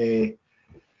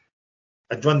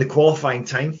run the qualifying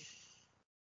time,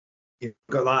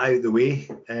 got that out of the way,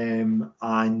 and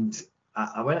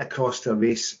I went across to a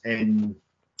race in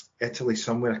Italy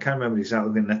somewhere. I can't remember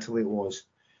exactly where in Italy it was,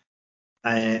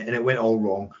 and it went all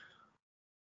wrong.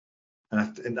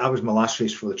 And that was my last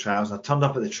race for the trials. And I turned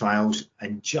up at the trials,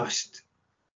 and just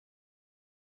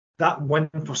that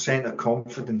 1% of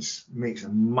confidence makes a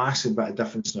massive bit of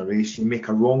difference in a race. You make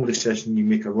a wrong decision, you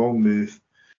make a wrong move,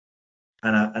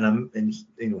 it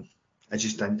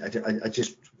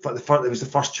was the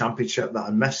first championship that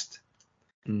I missed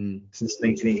since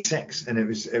 1986, and it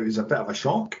was a bit of a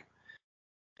shock.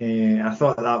 I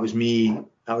thought that was my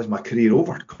career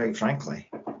over, quite frankly.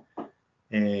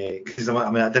 because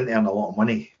I didn't earn a lot of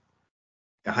money.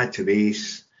 I had to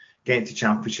race. Getting to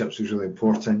championships was really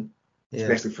important,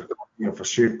 especially for for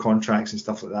shoe contracts and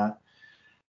stuff like that.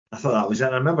 I thought that was it.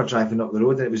 And I remember driving up the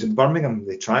road, and it was in Birmingham,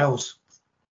 the trials.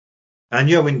 I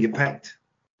knew I wouldn't get picked,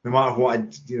 no matter what I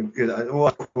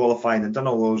qualified. I'd done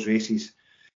all those races.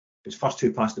 It was first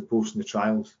 2 past the post in the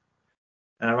trials,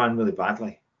 and I ran really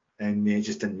badly, and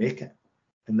just didn't make it.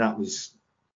 And that was,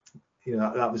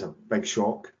 that was a big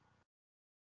shock.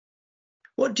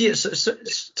 What do you?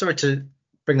 Sorry to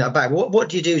bring that back. What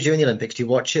do you do during the Olympics? Do you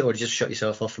watch it, or do you just shut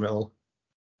yourself off from it all?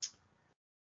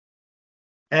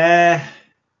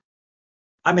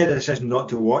 I made a decision not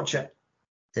to watch it.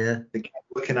 Yeah.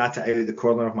 Looking at it out of the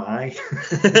corner of my eye.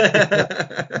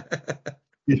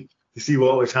 To see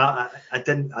what was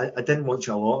happening. I didn't watch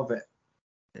a lot of it.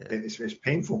 Yeah. It was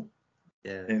painful.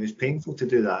 Yeah. It was painful to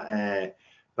do that.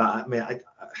 But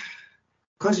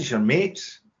because it's your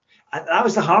mates. That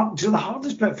was the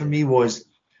hardest bit for me was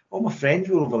all my friends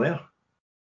were over there.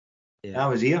 Yeah. I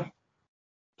was here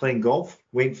playing golf,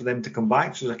 waiting for them to come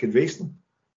back so I could race them.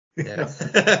 Yeah.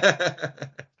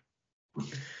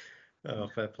 Oh,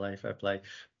 fair play.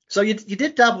 So you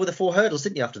did dabble with the 4 hurdles,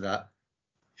 didn't you, after that?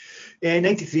 In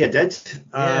 93 I did.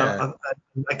 Yeah.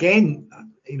 Again, I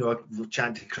was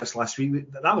chatting to Chris last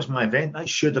week. That was my event. That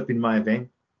should have been my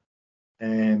event.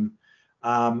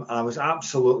 I was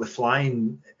absolutely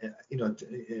flying.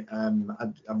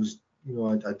 I was,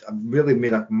 I really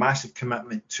made a massive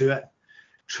commitment to it,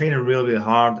 training really, really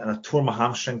hard, and I tore my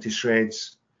hamstring to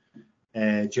shreds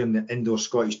during the indoor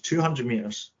Scottish 200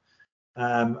 metres.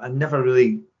 I never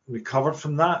really recovered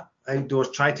from that.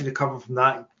 Outdoors, tried to recover from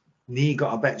that. Knee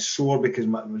got a bit sore because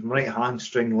my right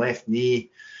hamstring, left knee.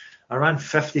 I ran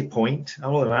 50 point. I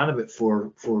only ran about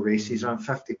four races. I ran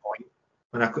 50 point.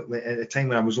 When at the time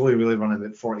when I was only really running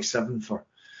about 47 for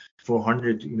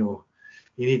 400, you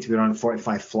need to be running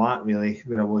 45 flat really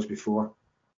where I was before.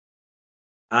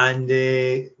 And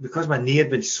because my knee had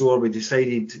been sore, we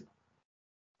decided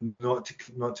not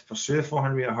to pursue the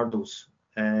 400 meter hurdles.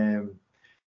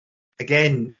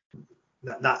 Again,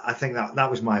 I think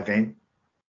that was my event.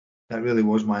 That really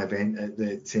was my event.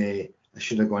 That I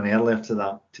should have gone earlier to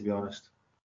that, to be honest.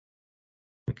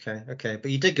 Okay.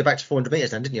 But you did go back to 400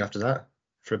 meters then, didn't you? After that,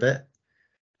 for a bit.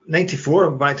 94, I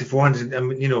went back to 400.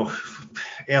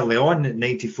 Early on at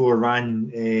 94,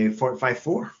 ran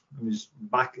 45.4.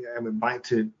 I went back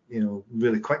to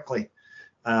really quickly.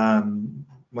 Won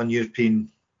European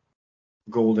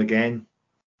gold again.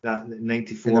 That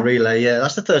 94 in the relay. Yeah,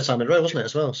 that's the 3rd time in a row, wasn't it,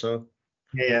 as well? So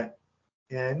yeah.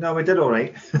 No, we did all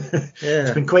right. Yeah,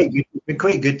 it's been quite good. It's been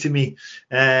quite good to me.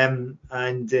 And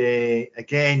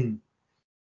again,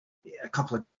 a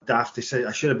couple of daft. They said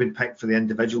I should have been picked for the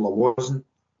individual. I wasn't.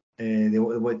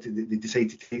 They decided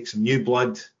to take some new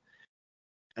blood,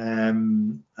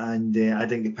 and I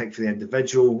didn't get picked for the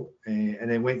individual. And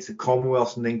then went to the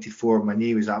Commonwealth in '94. My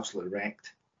knee was absolutely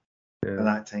wrecked at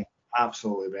that time.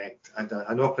 Absolutely wrecked. I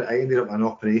ended up with an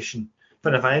operation.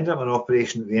 But if I ended up with an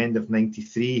operation at the end of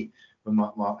 '93 with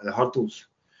the hurdles,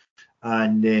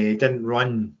 and didn't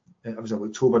run, it was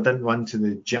October, didn't run to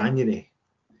the January,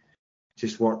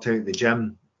 just worked out at the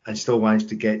gym and still managed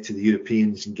to get to the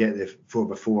Europeans and get the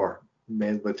 4x4.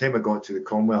 By the time I got to the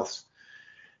Commonwealths,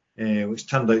 which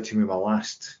turned out to be my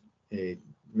last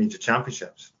major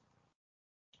championships,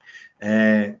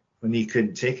 when he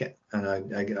couldn't take it, and I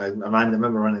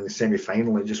remember running the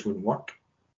semi-final, it just wouldn't work.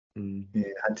 I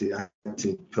had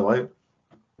to pull out.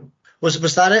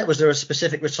 Was that it? Was there a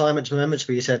specific retirement moment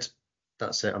where you said,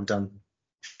 "That's it, I'm done"?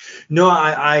 No,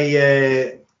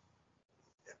 I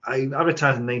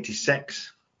retired in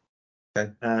 '96.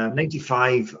 Okay.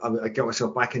 95, I got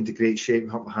myself back into great shape,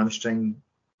 hurt my hamstring.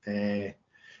 And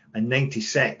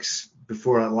 96,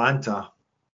 before Atlanta,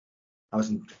 I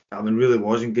really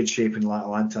was in good shape in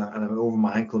Atlanta, and I went over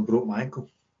my ankle and broke my ankle.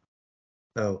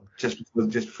 Oh. Just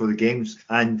before the games,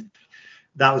 and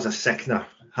that was a sickener.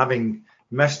 Having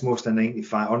missed most of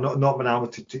 95, or not been able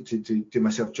to do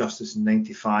myself justice in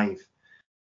 95,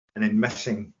 and then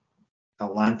missing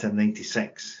Atlanta in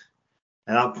 96.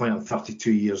 At that point, I'm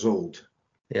 32 years old.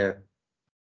 Yeah.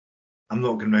 I'm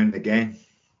not going round again.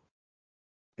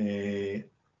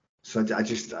 So I got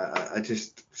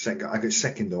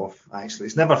sickened off. Actually,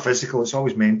 it's never physical; it's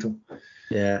always mental.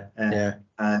 Yeah.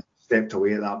 I stepped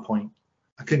away at that point.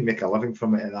 I couldn't make a living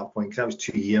from it at that point because that was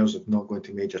 2 years of not going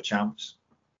to major champs.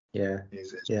 Yeah.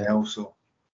 Well, so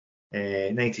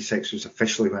 96 was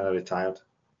officially when I retired.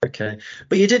 Okay,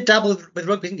 but you did dabble with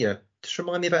rugby, didn't you? Just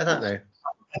remind me about that now.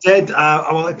 I did.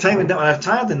 Well, at the time when I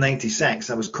retired in '96,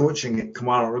 I was coaching at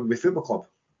Kamara Rugby Football Club,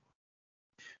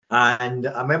 And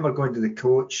I remember going to the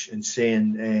coach and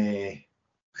saying,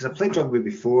 because I played rugby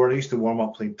before, I used to warm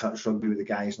up playing touch rugby with the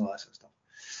guys and all that sort of stuff.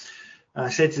 And I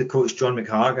said to the coach, John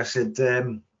McHarg, I said,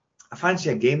 I fancy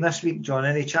a game this week, John,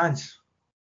 any chance?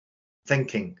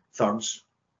 Thinking thirds,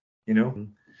 you know. Mm-hmm.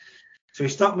 So he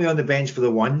stuck me on the bench for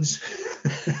the ones,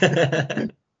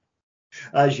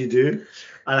 as you do.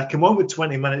 And I came on with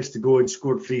 20 minutes to go and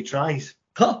scored 3 tries.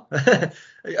 Huh.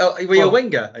 Were you a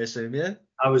winger, I assume, yeah?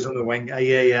 I was on the wing.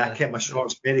 Yeah. I kept my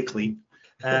shorts very clean.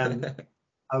 I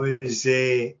was,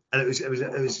 and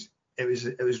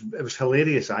it was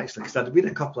hilarious actually, because there'd been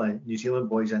a couple of New Zealand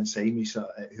boys inside me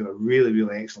who are really,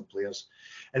 really excellent players,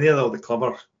 and they're all the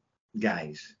clever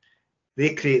guys.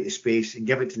 They create the space and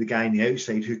give it to the guy on the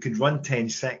outside who could run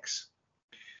 10-6.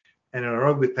 And on a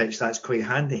rugby pitch, that's quite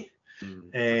handy,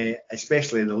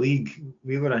 especially in the league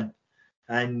we were in.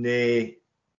 And I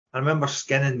remember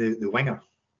skinning the winger.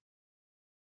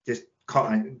 Just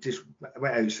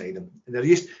went outside him. And they're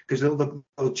used, because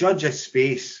they'll judge a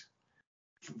space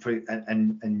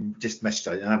and just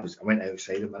misjudge. And I went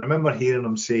outside him. And I remember hearing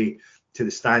him say to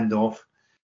the standoff,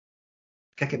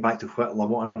 kick it back to Whittle, I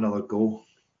want another goal.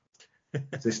 So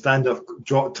the standoff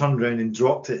turned around and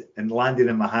dropped it and landed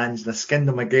in my hands, and I skinned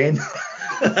him again.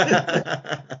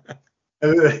 At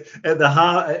the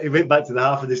half, he went back to the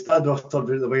half, and the standoff turned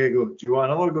around the way and go, do you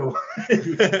want another goal?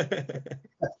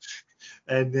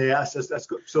 And that's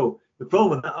good. So the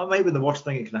problem with that might be the worst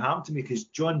thing that can happen to me, because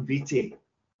John Beattie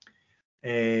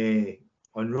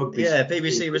on rugby. Yeah,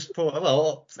 BBC was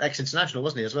ex-international,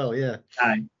 wasn't he, as well? Yeah.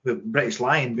 The British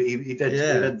Lion, but he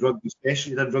did rugby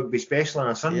special. He did rugby special on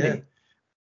a Sunday. Yeah.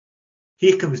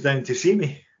 He comes down to see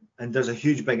me and does a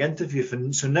huge big interview.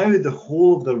 So now the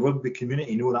whole of the rugby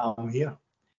community know that I'm here,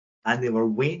 and they were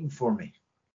waiting for me.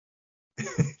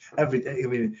 Every day, I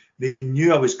mean, they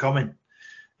knew I was coming,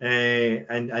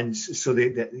 and so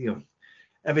they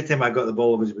every time I got the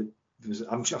ball,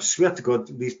 I swear to God,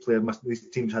 these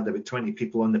teams had about 20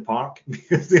 people on the park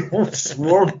because they all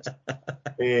swarmed.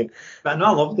 But no, I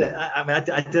loved it.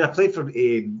 I played for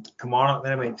Kilmarnock,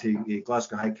 then I went to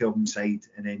Glasgow High Kelvin side,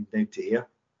 and then down to Ayr.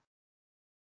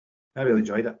 I really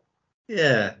enjoyed it.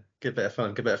 Yeah, good bit of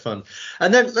fun.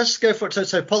 And then let's go for it.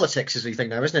 So politics is the thing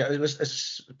now, isn't it?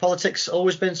 Has politics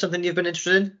always been something you've been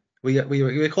interested in? Were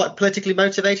you quite politically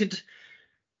motivated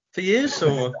for years,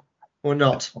 or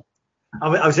not?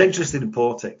 I was interested in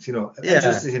politics,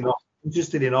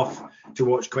 interested enough to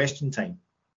watch Question Time.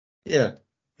 Yeah.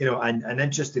 And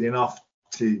interested enough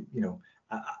to,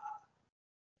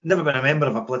 never been a member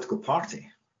of a political party,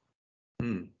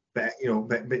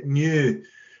 but knew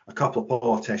a couple of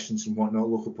politicians and whatnot,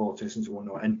 local politicians and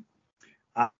whatnot. And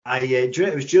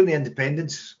it was during the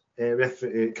independence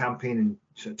campaign in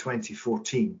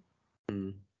 2014.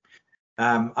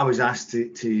 I was asked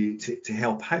to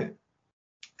help out.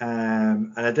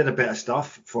 And I did a bit of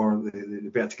stuff for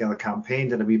the Better Together campaign.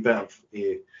 Did a wee bit of.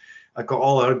 I got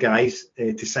all our guys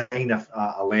to sign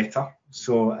a letter.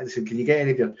 So I said, can you get any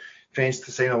of your friends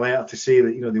to sign a letter to say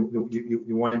that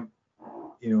you want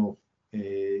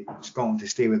Scotland to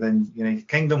stay within United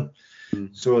Kingdom?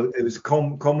 So it was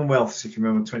Commonwealth, if you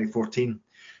remember, 2014.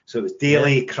 So it was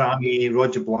Daly, Crammy,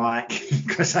 Roger Black,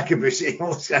 Chris Akabusi,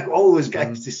 all those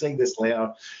guys to sign this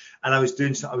letter. And I was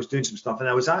doing some stuff, and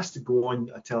I was asked to go on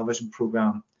a television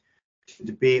programme to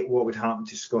debate what would happen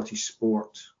to Scottish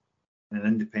sport in an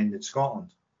independent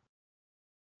Scotland.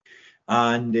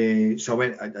 And so I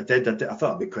went. I did. I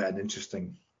thought it'd be quite an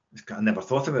interesting. I never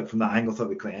thought of it from that angle. I thought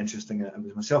it'd be quite interesting. It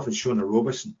was myself and Shona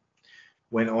Robeson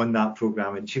went on that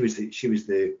programme, and she was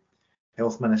the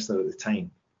health minister at the time,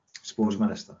 sports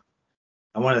minister.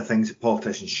 And one of the things that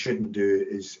politicians shouldn't do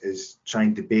is try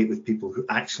and debate with people who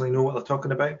actually know what they're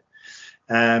talking about.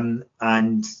 And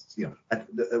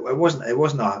it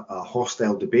wasn't a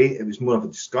hostile debate. It was more of a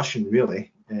discussion,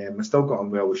 really. I still got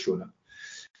on well with Shona.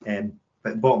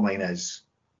 But bottom line is,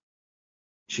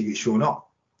 she gets shown up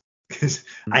because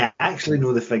I actually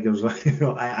know the figures.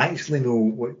 I actually know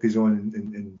what goes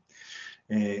on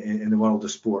in the world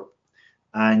of sport,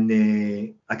 and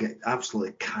I get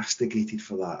absolutely castigated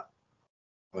for that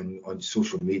on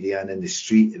social media and in the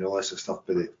street and all this stuff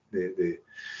by the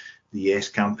Yes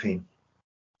campaign.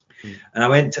 And a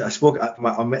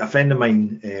friend of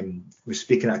mine was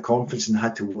speaking at a conference and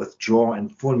had to withdraw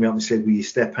and phoned me up and said, will you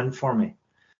step in for me?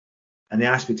 And they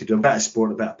asked me to do a bit of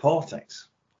sport, a bit of politics.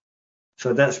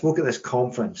 So I spoke at this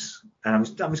conference, and I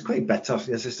was quite bitter.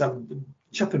 I'm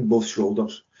chipping both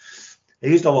shoulders. I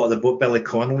used a lot of the Billy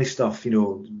Connolly stuff,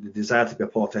 the desire to be a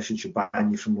politician should ban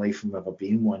you from life from ever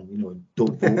being one,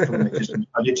 don't vote for them, it just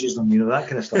encourages them, that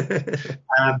kind of stuff.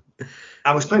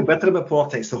 I was quite bitter about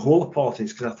politics, the whole of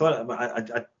politics, because I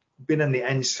thought been on the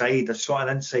inside, a sort of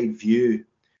inside view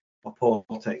of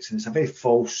politics, and it's a very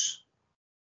false,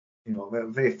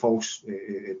 very false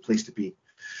place to be.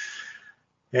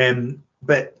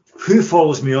 But who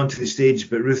follows me onto the stage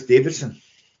but Ruth Davidson?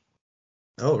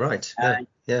 Oh, right.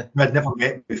 Yeah. Who I'd never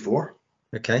met before.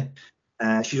 Okay.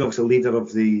 She's obviously a leader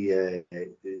of the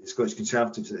Scottish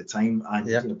Conservatives at the time,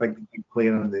 and a big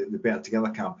player in the Better Together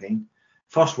campaign.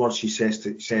 First word she says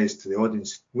to the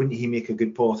audience, "Wouldn't he make a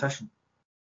good politician?"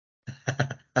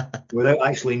 Without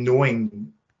actually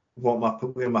knowing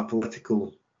where my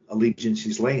political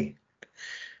allegiances lay.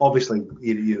 Obviously,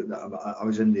 I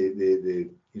was in the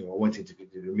I wanted to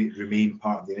remain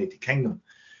part of the United Kingdom.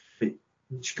 But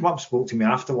she came up and spoke to me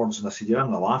afterwards, and I said, "You're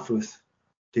having a laugh, Ruth.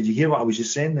 Did you hear what I was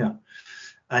just saying there?"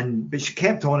 But she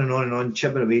kept on and on and on,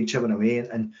 chipping away.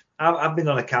 And I've been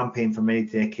on a campaign for many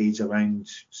decades around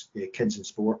kids in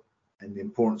sport and the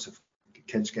importance of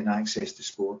kids getting access to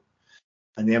sport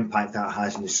and the impact that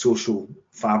has on the social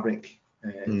fabric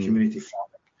and community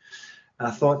fabric. And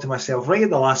I thought to myself, right at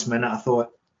the last minute,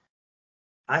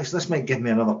 actually, this might give me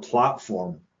another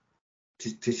platform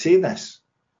to say this.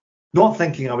 Not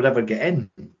thinking I would ever get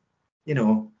in,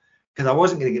 because I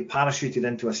wasn't going to get parachuted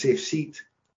into a safe seat.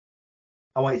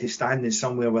 I wanted to stand in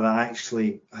somewhere where I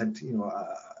actually had,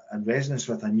 a resonance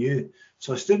with. I knew.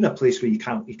 So I stood in a place where you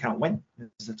can't win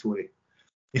as a Tory.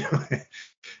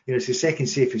 It's the second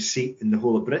safest seat in the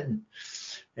whole of Britain.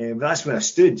 But that's where I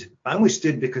stood. I only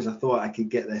stood because I thought I could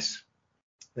get this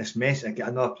message. I get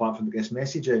another platform to get this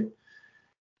message out.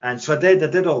 And so I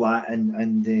did all that,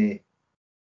 and then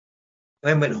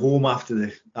went home after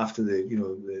the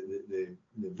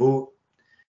vote,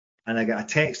 and I got a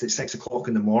text at 6 o'clock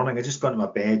in the morning. I just got into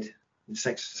my bed at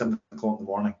 7 o'clock in the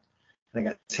morning, and I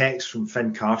got a text from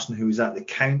Finn Carson, who was at the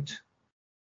count,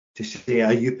 to say,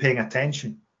 "Are you paying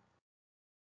attention?"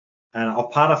 And I'll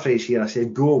paraphrase here. I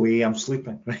said, "Go away, I'm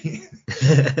sleeping." Right?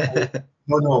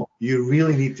 No, you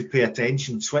really need to pay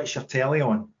attention. Switch your telly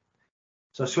on.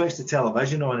 So I switched the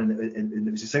television on, and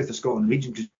it was the South of Scotland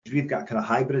region, because we've got a kind of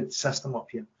hybrid system up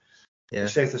here. Yeah. The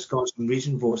South of Scotland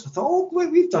region votes. I thought, oh,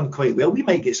 we've done quite well. We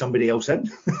might get somebody else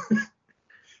in.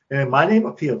 My name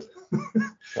appeared.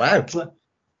 Wow. Like,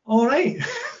 all right.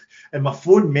 And my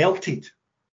phone melted.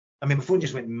 My phone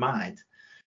just went mad.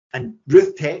 And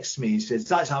Ruth texts me and says,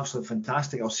 "That's absolutely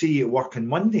fantastic. I'll see you at work on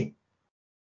Monday."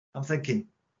 I'm thinking,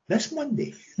 this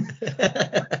Monday?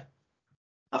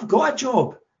 I've got a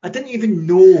job. I didn't even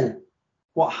know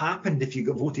what happened if you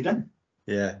got voted in.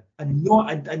 Yeah. And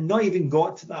not even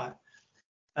got to that.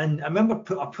 And I remember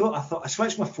I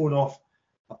switched my phone off.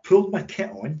 I pulled my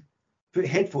kit on, put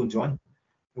headphones on,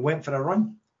 and went for a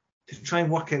run to try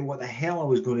and work out what the hell I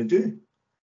was going to do.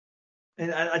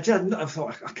 And I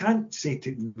thought, I can't say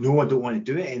no, I don't want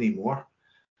to do it anymore.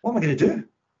 What am I going to do?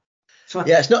 So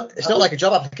it's not like a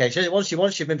job application. Once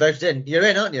you've been voted in, you're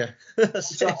in, aren't you?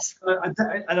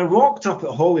 I rocked up at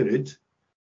Holyrood.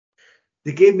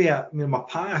 They gave me my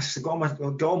pass.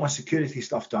 Got all my security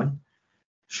stuff done.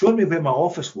 Showed me where my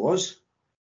office was,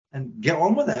 and get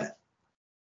on with it.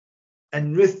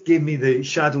 And Ruth gave me the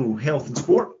shadow health and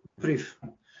sport brief,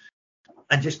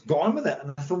 and just got on with it.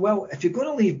 And I thought, well, if you're going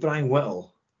to leave Brian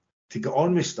Whittle to get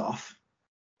on with stuff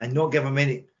and not give him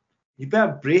any, you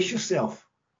better brace yourself.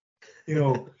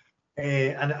 And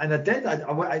I did.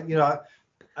 I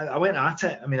went at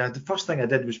it. The first thing I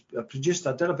did was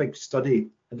I did a big study.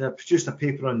 I produced a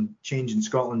paper on changing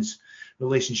Scotland's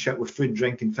relationship with food,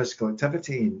 drink, and physical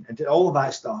activity, and did all of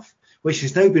that stuff, which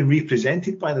has now been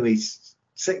represented, by the way,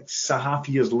 6.5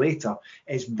 years later.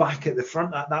 It's back at the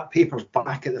front. That paper's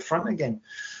back at the front again.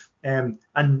 And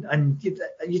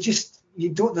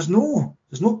you don't. There's no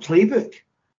playbook.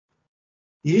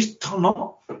 You just turn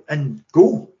up and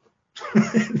go.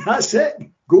 That's it.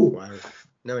 Go. Wow.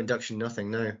 No induction, nothing.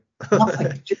 No.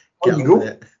 Nothing. Just on you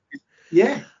go.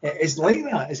 Yeah, it's like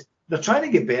that. They're trying to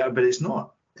get better, but it's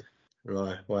not.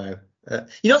 Right. Wow.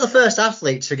 You're not the first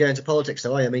athlete to go into politics,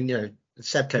 though, are you?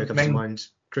 Sebco comes to mind.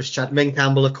 Chris Ming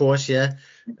Campbell, of course. Yeah.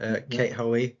 Kate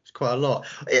Hoey. It's quite a lot.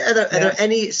 Are there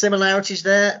any similarities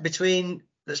there between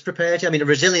that's prepared you?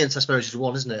 Resilience, I suppose, is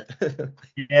one, isn't it?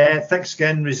 Yeah, thick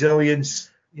skin, resilience.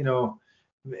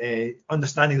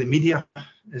 Understanding the media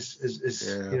is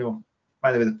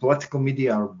by the way, the political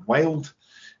media are wild.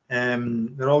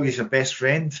 They're always your best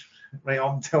friend, right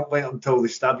up until they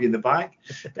stab you in the back.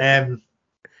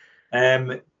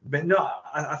 But no,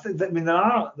 I think that, there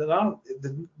are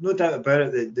no doubt about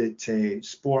it that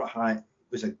sport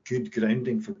was a good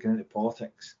grounding for getting into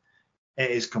politics.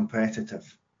 It is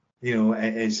competitive,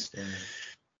 it is. Yeah.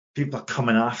 People are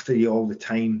coming after you all the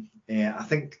time. I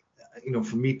think,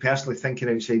 for me personally, thinking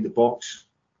outside the box,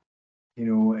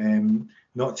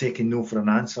 not taking no for an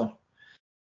answer,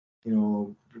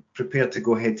 prepared to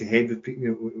go head to head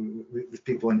with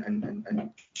people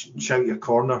and shout your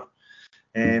corner.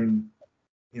 I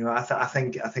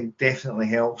think definitely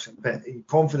helps. But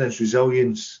confidence,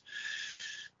 resilience,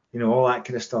 all that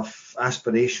kind of stuff,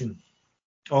 aspiration,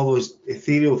 all those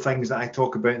ethereal things that I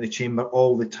talk about in the chamber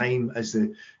all the time as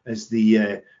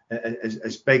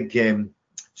big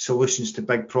solutions to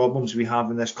big problems we have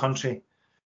in this country.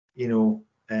 And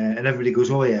everybody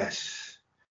goes, oh yes,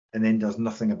 and then does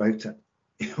nothing about it.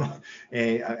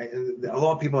 A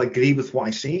lot of people agree with what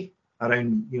I say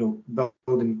around,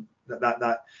 building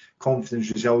that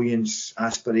confidence, resilience,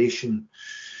 aspiration,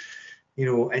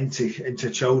 into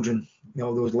children.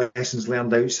 Those lessons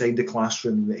learned outside the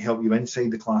classroom that help you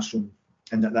inside the classroom,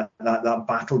 and that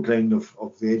battleground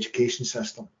of the education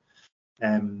system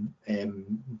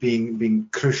being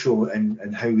crucial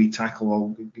in how we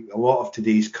tackle a lot of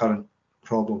today's current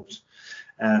problems.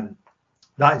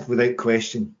 That, without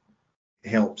question,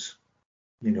 helps.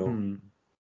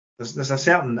 There's a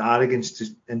certain arrogance to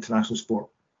international sport,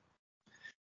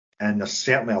 and there's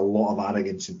certainly a lot of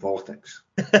arrogance in politics.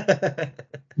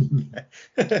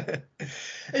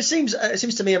 It seems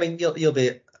to me, I mean, you'll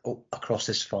be across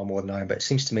this far more than I am, but it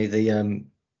seems to me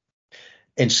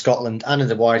in Scotland and in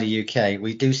the wider UK,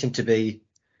 we do seem to be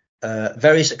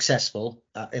very successful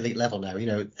at elite level now.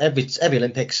 Every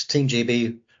Olympics, Team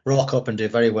GB rock up and do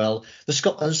very well.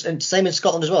 And same in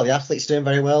Scotland as well. The athletes doing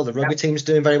very well. The rugby team's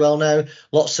doing very well now.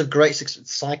 Lots of great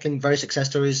cycling, very success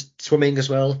stories. Swimming as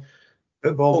well.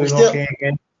 Football doing okay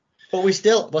again. But we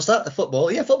still, what's that? The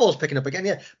football? Yeah, football's picking up again.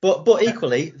 Yeah, but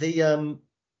equally the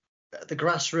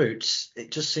grassroots, it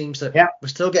just seems that we're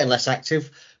still getting less active.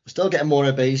 We're still getting more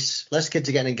obese. Less kids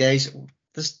are getting engaged.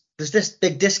 There's this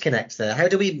big disconnect there. How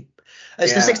do we?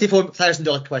 It's the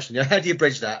 $64,000 question. How do you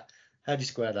bridge that? How do you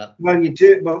square that? Well, you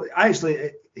do. Well,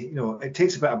 actually, it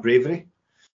takes a bit of bravery.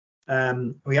 We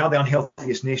are the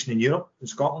unhealthiest nation in Europe, in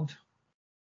Scotland.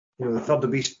 The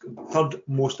third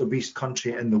most obese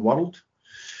country in the world.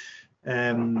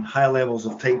 High levels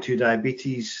of type 2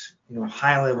 diabetes.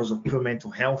 High levels of poor mental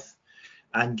health.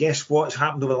 And guess what's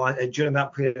happened during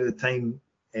that period of time?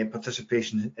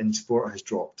 Participation in sport has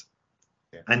dropped.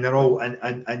 Yeah. And they're all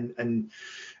and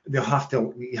you have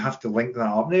to link that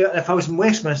up. Now, if I was in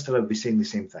Westminster, I'd be saying the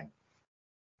same thing,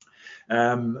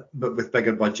 but with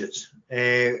bigger budgets.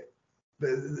 As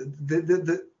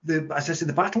I said,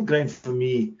 the battleground for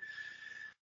me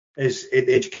is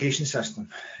the education system,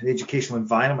 the educational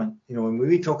environment. When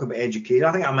we talk about education,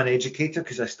 I think I'm an educator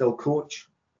because I still coach,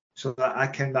 so that I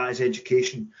count that as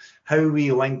education. How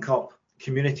we link up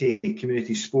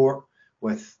community sport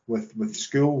with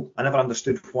school. I never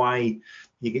understood why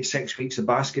you get 6 weeks of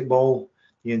basketball,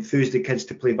 you enthuse the kids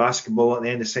to play basketball. At the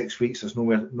end of 6 weeks, there's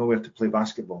nowhere to play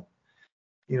basketball.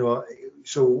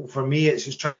 So for me, it's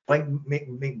just trying to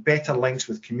make better links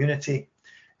with community.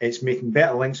 It's making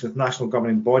better links with national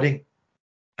governing body.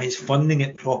 It's funding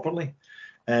it properly.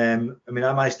 I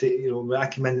managed to, when I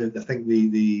came in, I think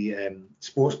the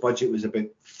sports budget was about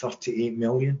 38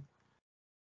 million.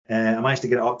 I managed to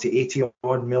get it up to 80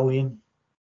 odd million.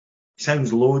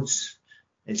 Sounds loads.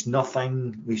 It's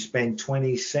nothing. We spend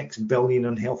 26 billion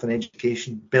on health and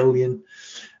education,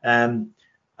 and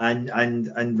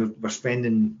we're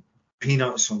spending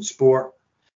peanuts on sport.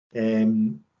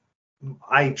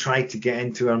 I tried to get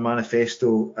into our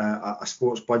manifesto a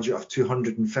sports budget of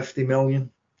 250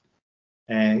 million,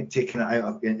 taking it out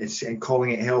of and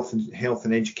calling it health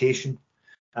and education.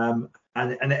 And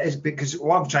it is because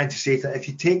what I'm trying to say is that if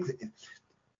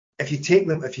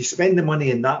you spend the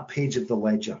money in that page of the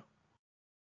ledger,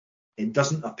 it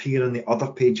doesn't appear on the other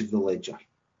page of the ledger,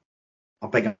 a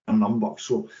bigger number.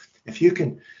 So if you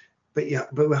can, but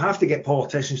we have to get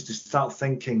politicians to start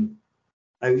thinking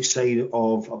outside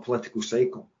of a political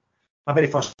cycle. My very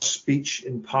first speech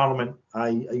in Parliament, I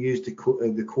used the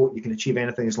quote, "You can achieve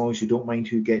anything as long as you don't mind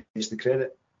who gets the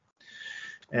credit."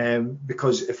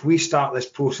 Because if we start this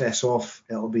process off,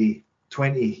 it'll be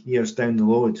 20 years down the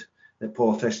road that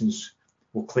politicians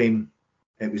will claim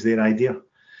it was their idea.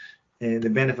 The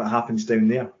benefit happens down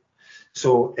there.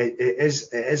 So it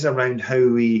is around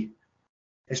how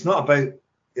it's not about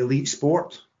elite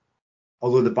sport,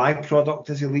 although the byproduct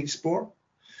is elite sport.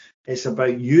 It's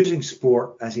about using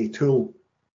sport as a tool,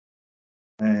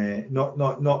 not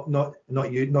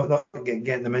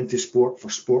getting them into sport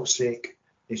for sport's sake.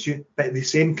 But the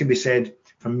same can be said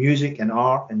for music and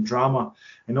art and drama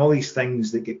and all these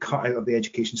things that get cut out of the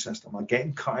education system are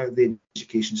getting cut out of the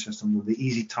education system. They're the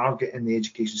easy target in the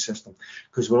education system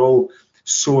because we're all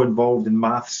so involved in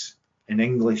maths in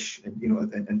English, and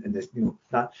and this,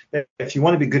 that if you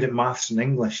want to be good at maths and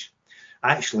English,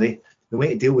 actually the way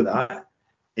to deal with that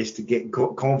is to get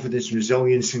confidence,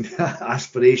 resilience, and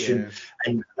aspiration,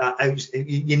 and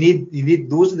you need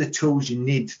those are the tools you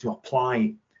need to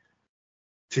apply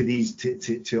to these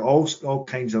to all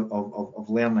kinds of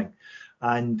learning,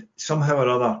 and somehow or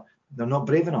other they're not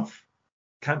brave enough.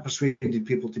 Can't persuade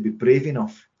people to be brave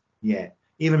enough yet.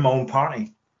 Even my own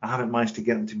party, I haven't managed to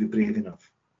get them to be brave enough.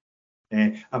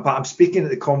 But I'm speaking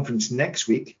at the conference next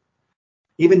week.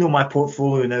 Even though my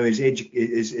portfolio now is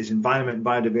environment,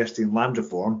 biodiversity, and land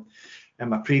reform, and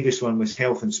my previous one was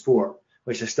health and sport,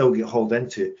 which I still get hauled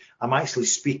into, I'm actually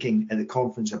speaking at the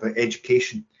conference about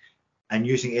education and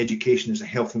using education as a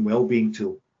health and well-being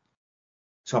tool.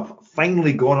 So I've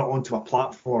finally got it onto a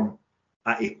platform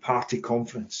at a party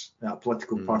conference, at a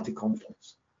political party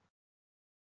conference.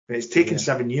 But it's taken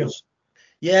 7 years.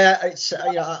 Yeah, it's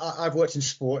I've worked in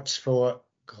sports for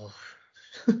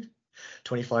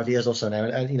 25 years or so now,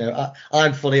 and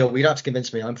I'm fully, we don't have to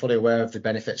convince me, I'm fully aware of the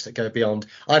benefits that go beyond.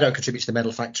 I don't contribute to the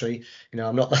medal factory,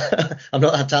 I'm not I'm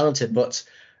not that talented, but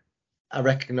I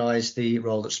recognise the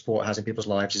role that sport has in people's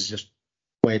lives is just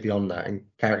way beyond that, in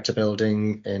character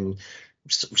building, in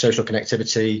social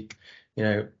connectivity,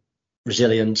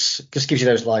 resilience. Just gives you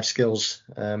those life skills.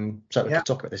 So we can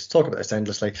talk about this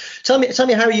endlessly. Tell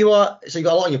me how you are. So you've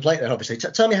got a lot on your plate there, obviously.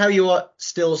 Tell me how you are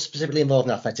still specifically involved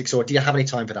in athletics, or do you have any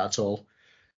time for that at all?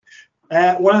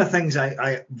 One of the things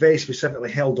I very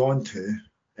specifically held on to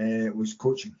was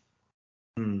coaching.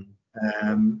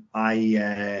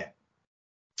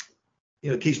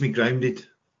 It keeps me grounded.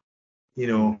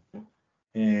 There's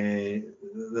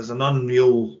an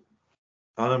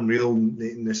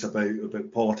unrealness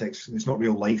about politics. It's not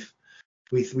real life.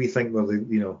 We think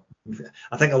we're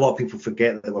I think a lot of people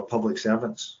forget that we're public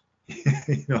servants.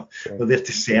 We're there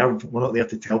to serve. We're not there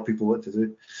to tell people what to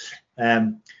do.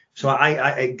 So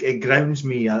it grounds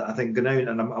me. I think going out,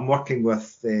 and I'm working with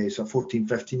sort of 14,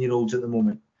 15-year-olds at the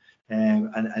moment, and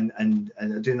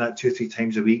doing that 2 or 3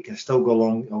 times a week. I still go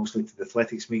along, obviously, to the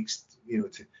athletics meets,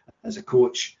 as a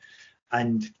coach,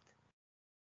 and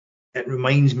it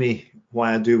reminds me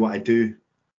why I do what I do,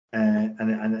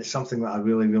 and it's something that I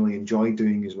really, really enjoy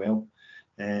doing as well.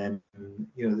 I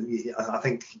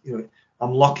think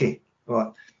I'm lucky.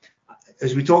 But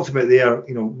as we talked about there,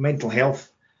 mental health.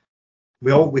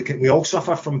 We all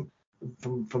suffer from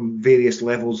various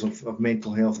levels of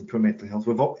mental health and poor mental health.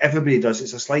 Everybody does.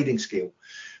 It's a sliding scale.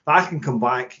 But I can come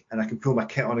back and I can pull my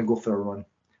kit on and go for a run.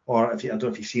 Or I don't know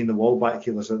if you see in the wall back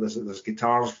here, there's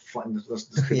guitars. There's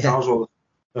guitars.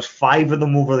 There's 5 of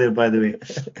them over there, by the way.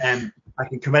 I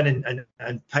can come in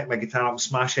and pick my guitar up and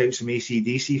smash out some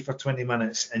AC/DC for 20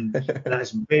 minutes, and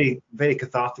that's very, very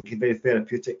cathartic and very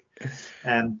therapeutic.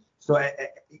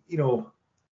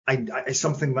 It's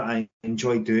something that I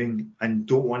enjoy doing and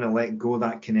don't want to let go of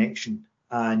that connection.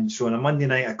 And so on a Monday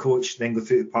night, I coach, then go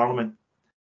through to Parliament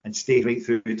and stay right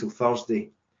through till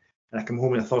Thursday. And I come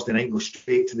home on a Thursday night and go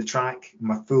straight to the track in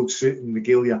my full suit and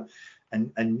regalia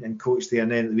and coach there,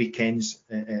 and then at the weekends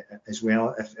as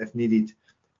well if needed.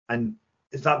 And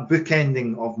it's that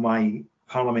bookending of my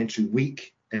parliamentary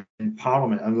week in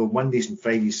Parliament. I go Mondays and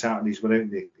Fridays, Saturdays, we're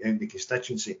out in the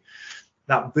constituency.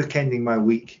 That bookending my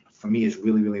week for me is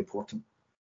really, really important.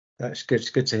 That's good. It's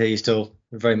good to hear you're still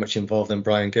very much involved then,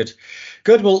 Brian. Good.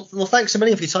 Well, thanks a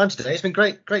million for your time today. It's been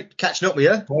great catching up with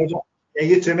you. Yeah,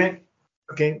 you too, mate.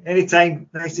 Okay, anytime.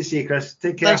 Nice to see you, Chris.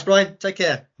 Take care. Thanks, Brian. Take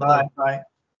care. Bye. Bye.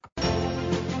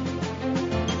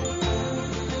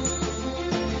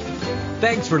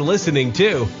 Thanks for listening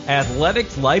to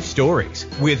Athletics Life Stories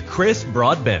with Chris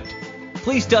Broadbent.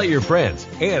 Please tell your friends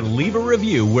and leave a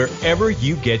review wherever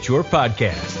you get your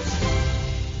podcasts.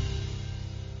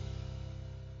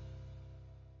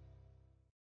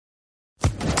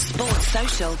 Sports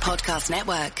Social Podcast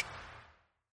Network.